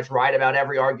pretty much right about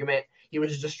every argument, he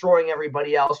was destroying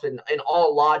everybody else in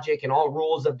all logic and all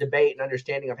rules of debate and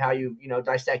understanding of how you,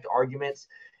 dissect arguments.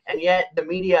 And yet the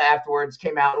media afterwards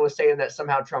came out and was saying that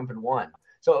somehow Trump had won.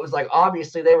 So it was like,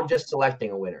 obviously, they were just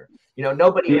selecting a winner.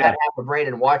 Nobody who had half a brain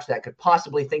and watched that could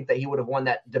possibly think that he would have won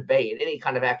that debate in any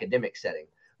kind of academic setting.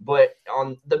 But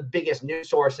on the biggest news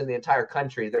source in the entire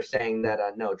country, they're saying that,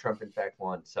 no, Trump, in fact,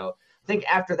 won. So I think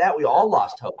after that, we all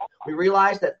lost hope. We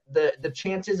realized that the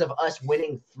chances of us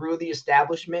winning through the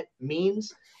establishment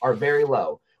means are very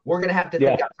low. We're going to have to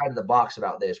think outside of the box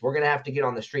about this. We're going to have to get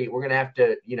on the street. We're going to have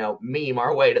to, meme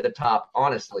our way to the top,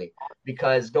 honestly,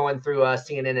 because going through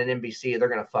CNN and NBC, they're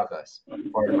going to fuck us.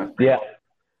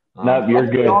 No, you're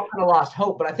good. We all kind of lost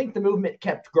hope, but I think the movement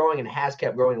kept growing and has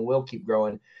kept growing and will keep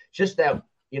growing. It's just that,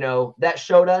 that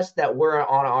showed us that we're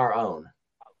on our own.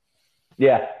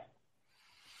 Yeah.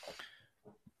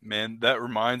 Man, that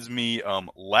reminds me,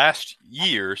 last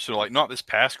year, so like not this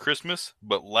past Christmas,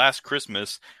 but last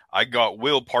Christmas, I got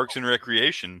Will Parks and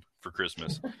Recreation for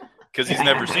Christmas because he's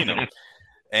never seen him.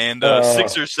 And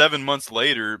 6 or 7 months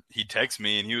later, he texted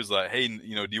me and he was like, hey,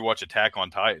 do you watch Attack on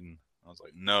Titan? I was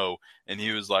like, no. And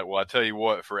he was like, well, I tell you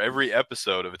what, for every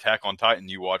episode of Attack on Titan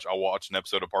you watch, I'll watch an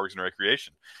episode of Parks and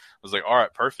Recreation. I was like, all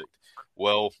right, perfect.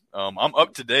 Well, I'm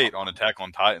up to date on Attack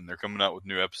on Titan. They're coming out with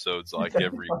new episodes like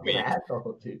every week.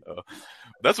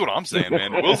 That's what I'm saying,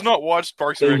 man. Will's not watched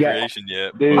Parks and Recreation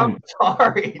yet. Dude, I'm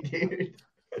sorry, dude.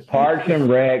 Parks and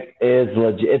Rec is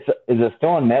legit. Is it still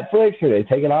on Netflix or they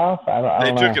take it off?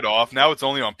 They took it off. Now it's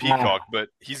only on Peacock, but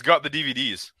he's got the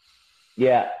DVDs.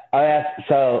 Yeah.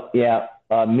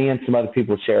 Me and some other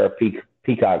people share a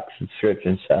Peacock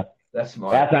subscription. So that's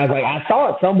smart. I was like, I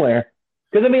saw it somewhere.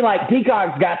 Because, like,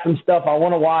 Peacock's got some stuff I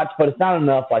want to watch, but it's not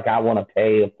enough. Like, I want to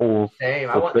pay a full Same.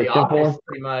 I want The Office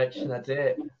pretty much. That's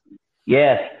it.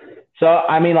 Yes. So,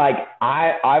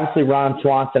 I obviously Ron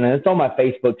Swanson, and it's on my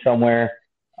Facebook somewhere,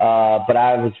 but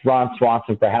I was Ron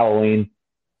Swanson for Halloween.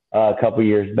 a couple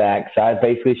years back. So I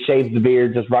basically shaved the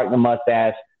beard, just rocked the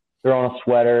mustache, threw on a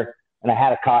sweater, and I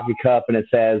had a coffee cup, and it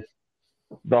says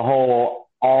all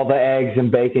the eggs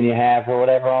and bacon you have or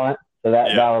whatever on it. So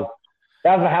that was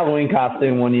a Halloween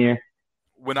costume one year.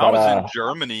 When I was in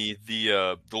Germany,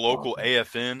 the local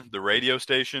AFN, the radio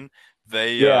station,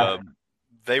 they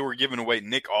were giving away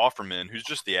Nick Offerman, who's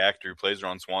just the actor who plays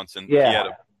Ron Swanson. Yeah. He had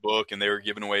a book, and they were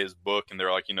giving away his book, and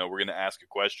they're like, we're going to ask a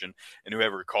question, and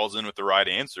whoever calls in with the right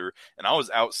answer. And I was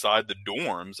outside the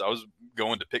dorms. I was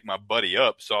going to pick my buddy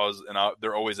up, so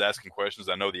they're always asking questions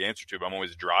I know the answer to, but I'm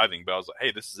always driving. But I was like,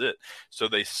 hey, this is it. So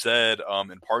they said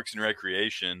in Parks and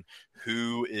Recreation,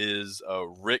 who is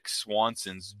Rick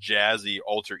Swanson's jazzy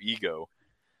alter ego?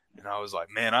 And I was like,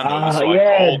 man, I know this. So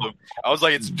I called him. I was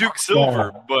like, it's Duke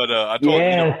Silver. But I told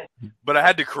him, but I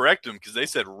had to correct him because they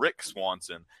said Rick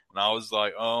Swanson. And I was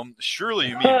like, surely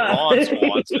you mean Ron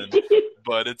Swanson,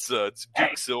 but it's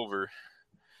Duke Silver.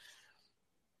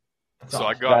 So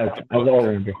I got the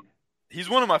book. He's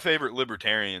one of my favorite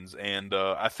libertarians, and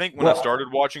I think when I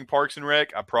started watching Parks and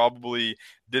Rec, I probably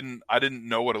didn't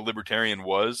know what a libertarian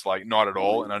was, like not at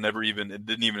all, and it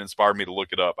didn't even inspire me to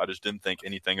look it up. I just didn't think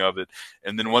anything of it.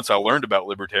 And then once I learned about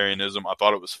libertarianism, I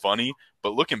thought it was funny,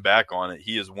 but looking back on it,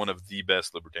 he is one of the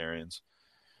best libertarians.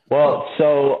 Well,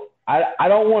 so I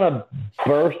don't want to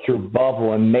burst your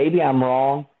bubble, and maybe I'm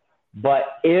wrong,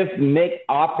 but if Nick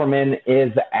Offerman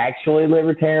is actually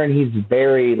libertarian, he's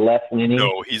very left-leaning.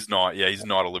 No, he's not. Yeah, he's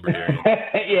not a libertarian.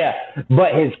 Yeah,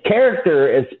 but his character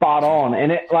is spot on.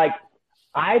 And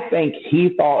I think he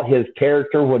thought his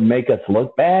character would make us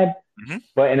look bad,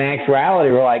 but in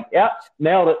actuality, we're like, yep,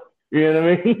 nailed it. You know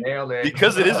what I mean? Nailed it.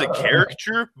 Because it is a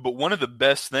caricature, but one of the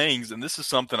best things, and this is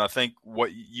something I think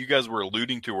what you guys were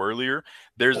alluding to earlier,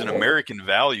 there's an American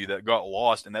value that got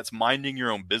lost, and that's minding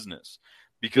your own business.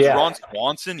 Because Ron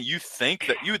Swanson, you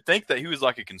would think that he was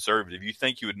like a conservative. You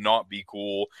think he would not be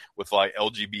cool with like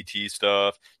LGBT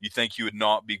stuff. You think he would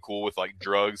not be cool with like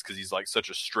drugs because he's like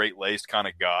such a straight-laced kind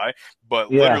of guy.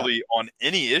 But literally on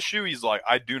any issue, he's like,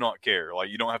 I do not care. Like,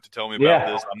 you don't have to tell me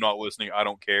about this. I'm not listening. I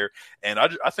don't care. And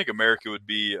I think America would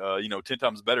be 10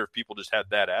 times better if people just had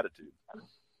that attitude.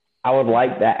 I would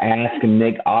like to ask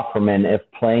Nick Offerman if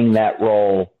playing that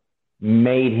role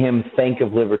made him think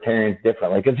of libertarians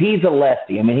differently, because he's a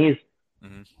lefty. I mean,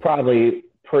 he's probably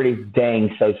pretty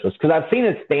dang socialist, because I've seen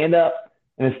his stand-up,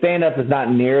 and his stand-up is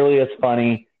not nearly as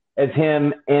funny as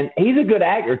him, and he's a good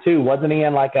actor too. Wasn't he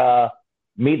in like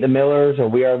Meet the Millers or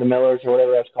We Are the Millers or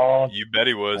whatever that's called? You bet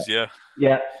he was. Yeah So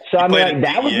he I mean, like,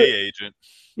 that was agent.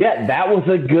 That was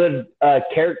a good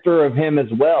character of him as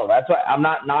well. That's why I'm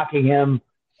not knocking him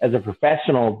as a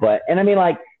professional, and I mean,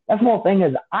 like, that's one thing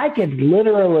is I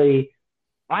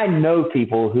know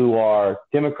people who are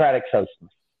democratic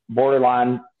socialists,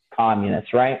 borderline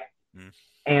communists, right?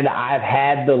 And I've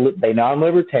had they know I'm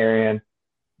libertarian.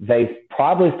 They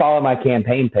probably follow my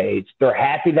campaign page. They're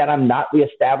happy that I'm not the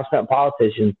establishment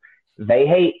politician. They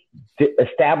hate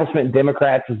establishment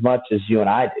Democrats as much as you and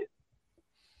I do.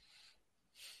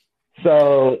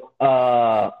 So,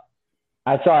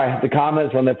 I'm sorry, the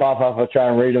comments when they pop up, I'll try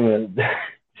and read them and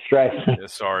stress. Yeah,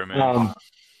 sorry, man.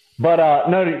 But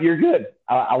no, you're good.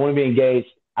 I want to be engaged.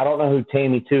 I don't know who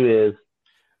Tammy 2 is.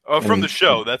 Oh, from the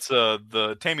show. That's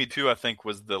the Tammy 2, I think,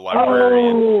 was the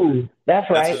librarian. Oh, that's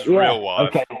right. That's his real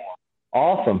wife. Okay.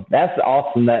 Awesome. That's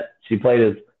awesome that she played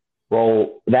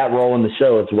that role in the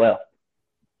show as well.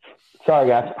 Sorry,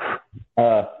 guys.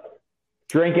 I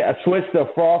switched to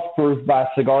Frostproof by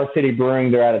Cigar City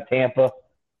Brewing. They're out of Tampa.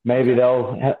 Maybe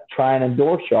they'll try and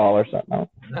endorse y'all or something.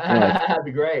 That'd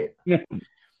be great.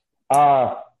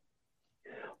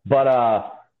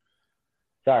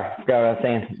 Sorry, I forgot what I was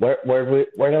saying. Where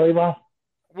did I leave off?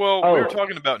 Well, we were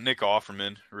talking about Nick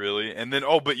Offerman, really, and then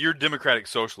but your Democratic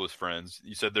Socialist friends,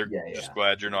 you said they're just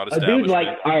glad you're not established. Dude,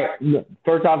 like, all right,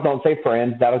 first off, don't say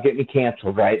friends. That'll get me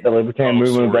canceled, right? The Libertarian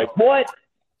movement. Like, what?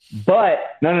 But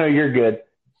no, you're good.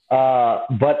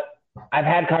 But I've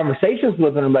had conversations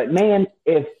with them, like, man,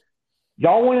 if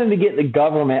y'all wanted to get the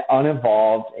government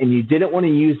uninvolved and you didn't want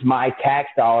to use my tax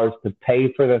dollars to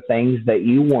pay for the things that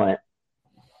you want,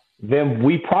 then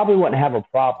we probably wouldn't have a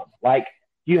problem. Like,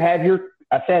 just have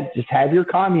your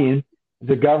commune.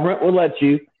 The government will let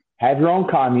you have your own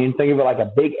commune. Think of it like a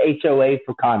big HOA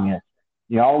for communists.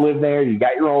 You all live there. You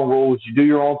got your own rules. You do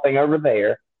your own thing over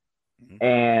there.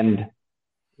 And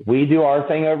we do our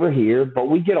thing over here, but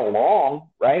we get along,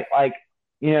 right? Like,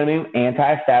 you know what I mean?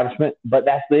 Anti-establishment. But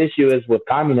that's the issue is with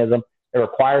communism, it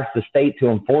requires the state to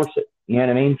enforce it. You know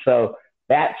what I mean? So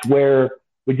that's where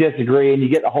we disagree. And you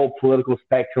get the whole political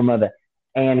spectrum of the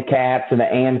ANCAPs and the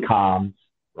ANCOMs.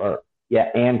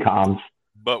 ANCOMs.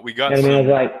 But we got You know what I mean?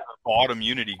 some It's like, bottom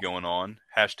unity going on.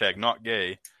 Hashtag not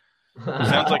gay.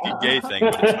 Sounds like a gay thing,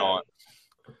 but it's not.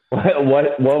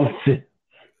 what was it?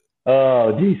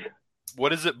 Oh, jeez.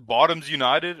 What is it? Bottoms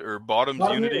United or Bottoms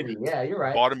Bottom Unity? unity. Yeah, you're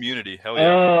right. Bottom Unity. Hell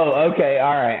yeah. Oh, okay.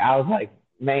 All right. I was like,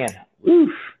 man,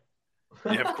 oof.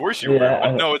 Yeah, of course you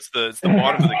Yeah. were. No, it's the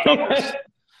bottom of the compass.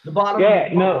 The bottom Yeah,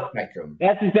 of the no. spectrum.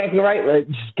 That's exactly right. Like,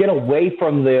 just get away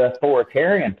from the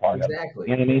authoritarian part Exactly. of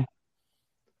it. You know what I mean?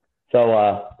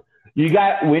 So,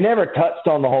 we never touched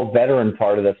on the whole veteran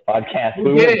part of this podcast.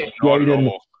 We went didn't. straight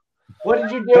in. What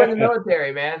did you do in the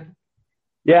military, man?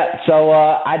 Yeah, so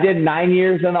I did 9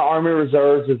 years in the Army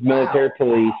Reserves as military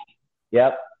police.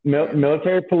 Yep,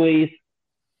 military police.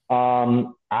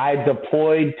 I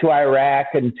deployed to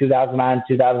Iraq in 2009,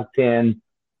 2010.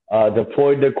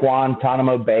 Deployed to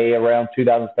Guantanamo Bay around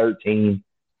 2013.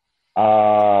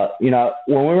 When we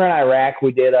were in Iraq,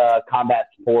 we did combat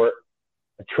support.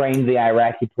 I trained the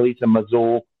Iraqi police in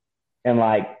Mosul. And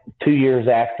like 2 years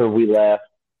after we left,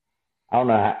 I don't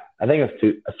know, I think it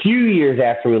was a few years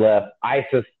after we left,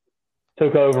 ISIS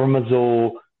took over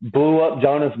Mosul, blew up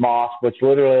Jonas Mosque, which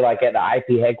literally like at the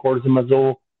IP headquarters in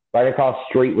Mosul, right across the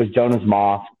street was Jonas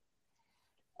Mosque.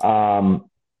 And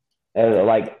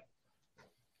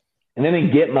then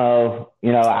in Gitmo,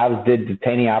 I did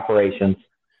detainee operations.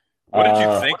 What did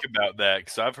you think about that?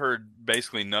 Because I've heard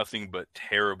basically nothing but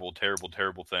terrible, terrible,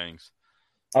 terrible things.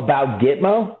 About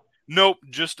Gitmo? Nope,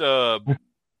 just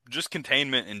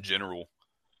containment in general.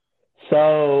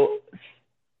 So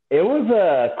it was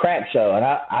a crap show, and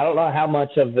I don't know how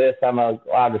much of this I'm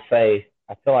allowed to say.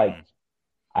 I feel like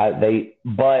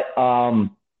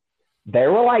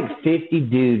there were like 50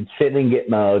 dudes sitting in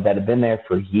Gitmo that have been there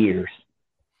for years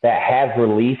that have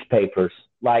release papers,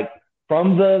 like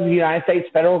from the United States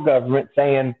federal government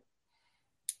saying,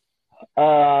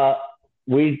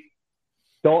 we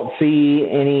don't see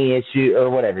any issue or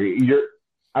whatever. I'm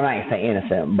not going to say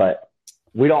innocent, but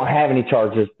we don't have any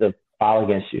charges to file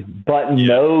against you. But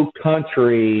no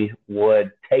country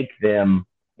would take them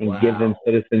and give them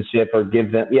citizenship or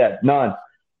give them, none.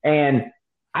 And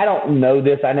I don't know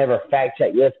this. I never fact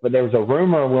checked this, but there was a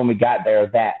rumor when we got there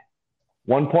that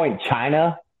one point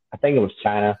China, I think it was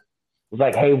China, was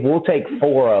like, hey, we'll take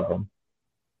 4 of them,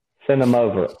 send them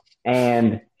over.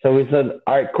 And so we said,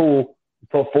 all right, cool.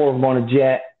 Put 4 of them on a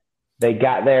jet. They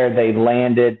got there, they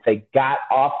landed, they got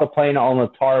off the plane on the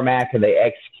tarmac, and they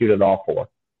executed all 4.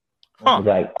 I was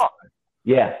like,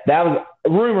 yeah, that was a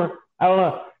rumor. I don't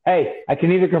know. Hey, I can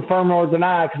neither confirm nor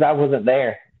deny because I wasn't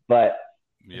there, but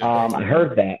I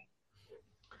heard that.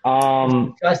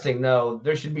 Disgusting, though.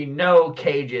 There should be no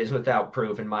cages without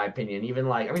proof, in my opinion. Even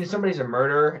if somebody's a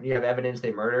murderer and you have evidence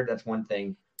they murdered, that's one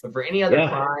thing. But for any other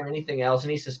crime, anything else,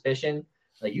 any suspicion,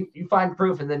 like you find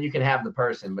proof and then you can have the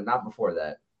person, but not before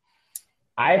that.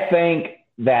 I think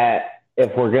that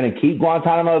if we're going to keep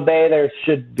Guantanamo Bay, there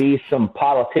should be some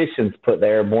politicians put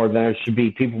there more than there should be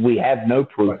people we have no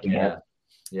proof against.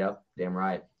 Yep, damn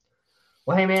right.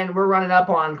 Well, hey, man, we're running up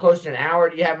on close to an hour.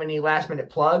 Do you have any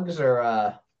last-minute plugs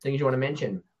or things you want to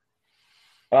mention?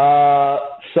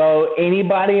 So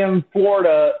anybody in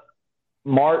Florida,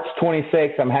 March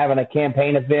 26th, I'm having a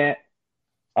campaign event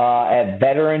at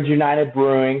Veterans United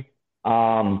Brewing.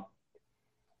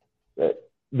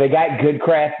 They got good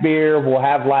craft beer. We'll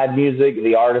have live music.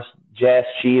 The artist, Jess,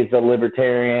 she is a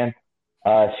libertarian.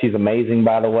 She's amazing,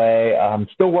 by the way. I'm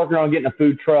still working on getting a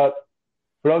food truck.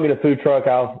 If we don't get a food truck,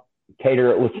 I'll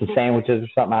cater it with some sandwiches or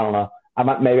something. I don't know.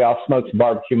 Maybe I'll smoke some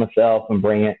barbecue myself and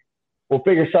bring it. We'll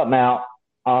figure something out.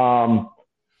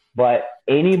 But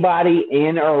anybody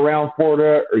in or around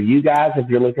Florida, or you guys, if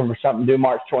you're looking for something to do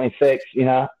March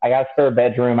 26th, I got a spare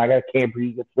bedroom. I got a camper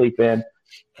you can sleep in.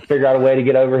 Figure out a way to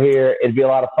get over here. It'd be a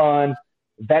lot of fun.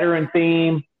 Veteran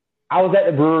theme. I was at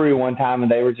the brewery one time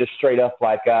and they were just straight up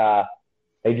like,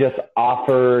 they just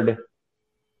offered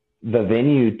the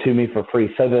venue to me for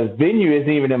free. So the venue isn't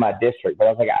even in my district, but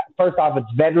I was like, first off,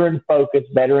 it's veteran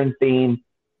focused, veteran theme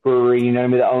brewery. You know what I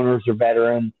mean? The owners are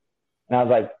veterans. And I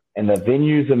was like, and the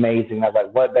venue's amazing. I was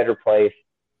like, what better place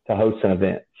to host an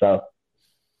event? So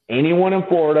anyone in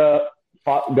Florida,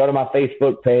 go to my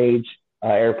Facebook page,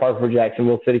 Eric Parker for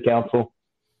Jacksonville City Council.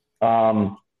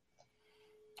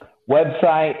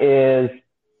 Website is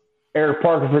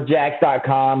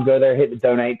ericparkerforjax.com. Go there, hit the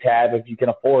donate tab if you can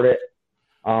afford it.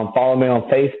 Follow me on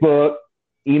Facebook.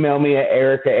 Email me at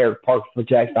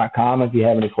eric@ericparkerforjax.com if you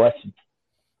have any questions.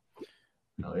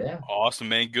 Oh, yeah. Awesome,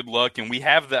 man. Good luck. And we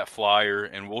have that flyer,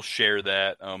 and we'll share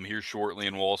that here shortly,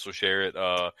 and we'll also share it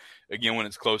again when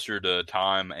it's closer to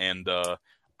time. And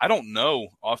I don't know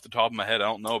off the top of my head. I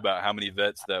don't know about how many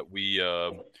vets that we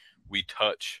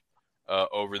touch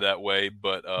over that way,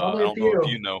 but I Only a don't know if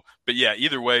few. you know. But yeah,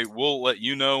 either way, we'll let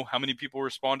you know how many people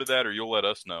respond to that, or you'll let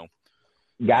us know.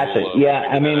 Gotcha. We'll Yeah,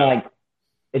 figure I mean, that out. like,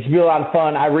 it should be a lot of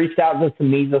fun. I reached out to some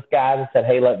Mises guys and said,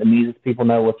 hey, let the Mises people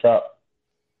know what's up.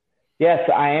 Yes,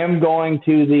 I am going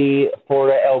to the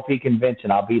Florida LP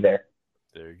convention. I'll be there.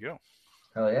 There you go.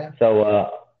 Hell yeah.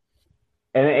 So,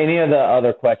 and any of the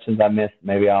other questions I missed,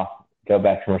 maybe I'll go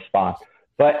back and respond.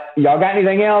 But y'all got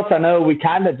anything else? I know we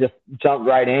kind of just jumped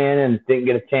right in and didn't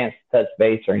get a chance to touch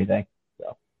base or anything.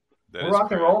 So That We're is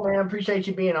rock and correct. roll, man. Appreciate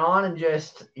you being on and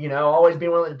just, always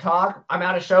being willing to talk. I'm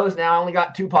out of shows now. I only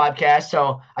got 2 podcasts,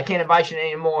 so I can't invite you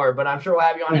anymore. But I'm sure we'll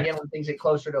have you on again when things get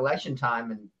closer to election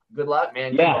time. And good luck,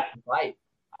 man. Good luck in the fight.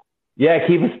 Yeah,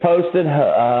 keep us posted.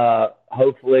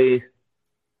 Hopefully,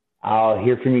 I'll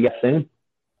hear from you guys soon.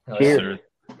 Hell Cheers.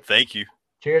 yeah. Thank you.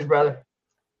 Cheers, brother.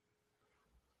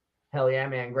 Hell yeah,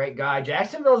 man. Great guy.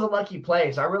 Jacksonville's a lucky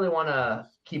place. I really want to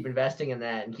keep investing in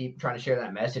that and keep trying to share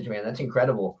that message, man. That's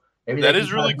incredible. Maybe That they is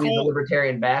can really be the cool.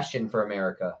 libertarian bastion for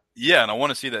America. Yeah, and I want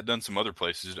to see that done some other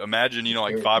places. Imagine, like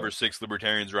Seriously. 5 or 6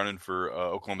 libertarians running for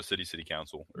Oklahoma City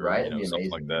Council, or Right? That'd be something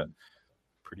amazing, like man. that.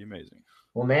 Pretty amazing.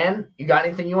 Well, man, you got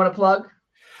anything you want to plug?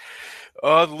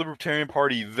 The Libertarian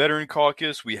Party Veteran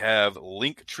Caucus, we have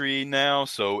Linktree now.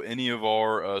 So any of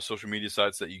our social media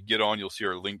sites that you get on, you'll see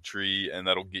our Linktree, and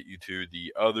that'll get you to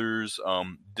the others.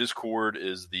 Discord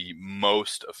is the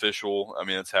most official. I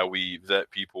mean, that's how we vet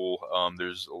people.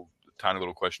 There's a tiny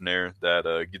little questionnaire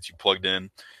that gets you plugged in.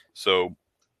 So,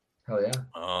 Hell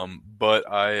yeah. but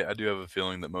I do have a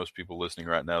feeling that most people listening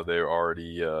right now, they're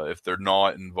already, if they're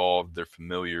not involved, they're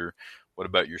familiar. What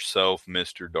about yourself,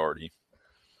 Mr. Darty?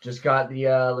 Just got the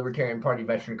Libertarian Party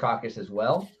Veteran Caucus as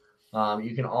well.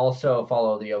 You can also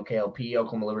follow the OKLP,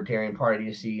 Oklahoma Libertarian Party,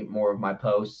 to see more of my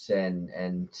posts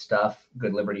and stuff,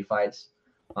 good liberty fights.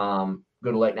 Go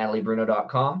to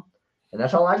LakeNatalieBruno.com. And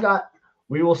that's all I got.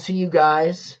 We will see you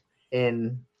guys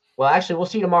we'll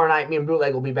see you tomorrow night. Me and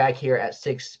Bootleg will be back here at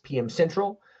 6 p.m.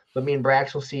 Central. But me and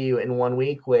Brax will see you in 1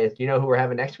 week with, who we're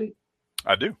having next week?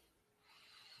 I do.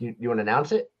 You want to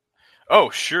announce it? Oh,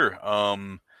 sure.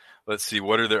 Let's see.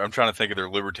 What are I'm trying to think of their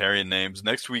libertarian names.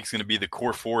 Next week's going to be the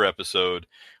Core 4 episode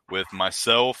with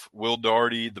myself, Will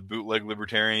Darty, the Bootleg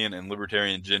Libertarian, and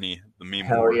Libertarian Jenny, the meme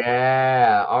Hell whore.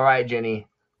 yeah. All right, Jenny.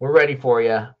 We're ready for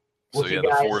you. We'll So, see yeah, you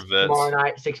the guys 4 vets. tomorrow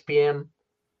night, 6 p.m.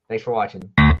 Thanks for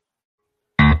watching.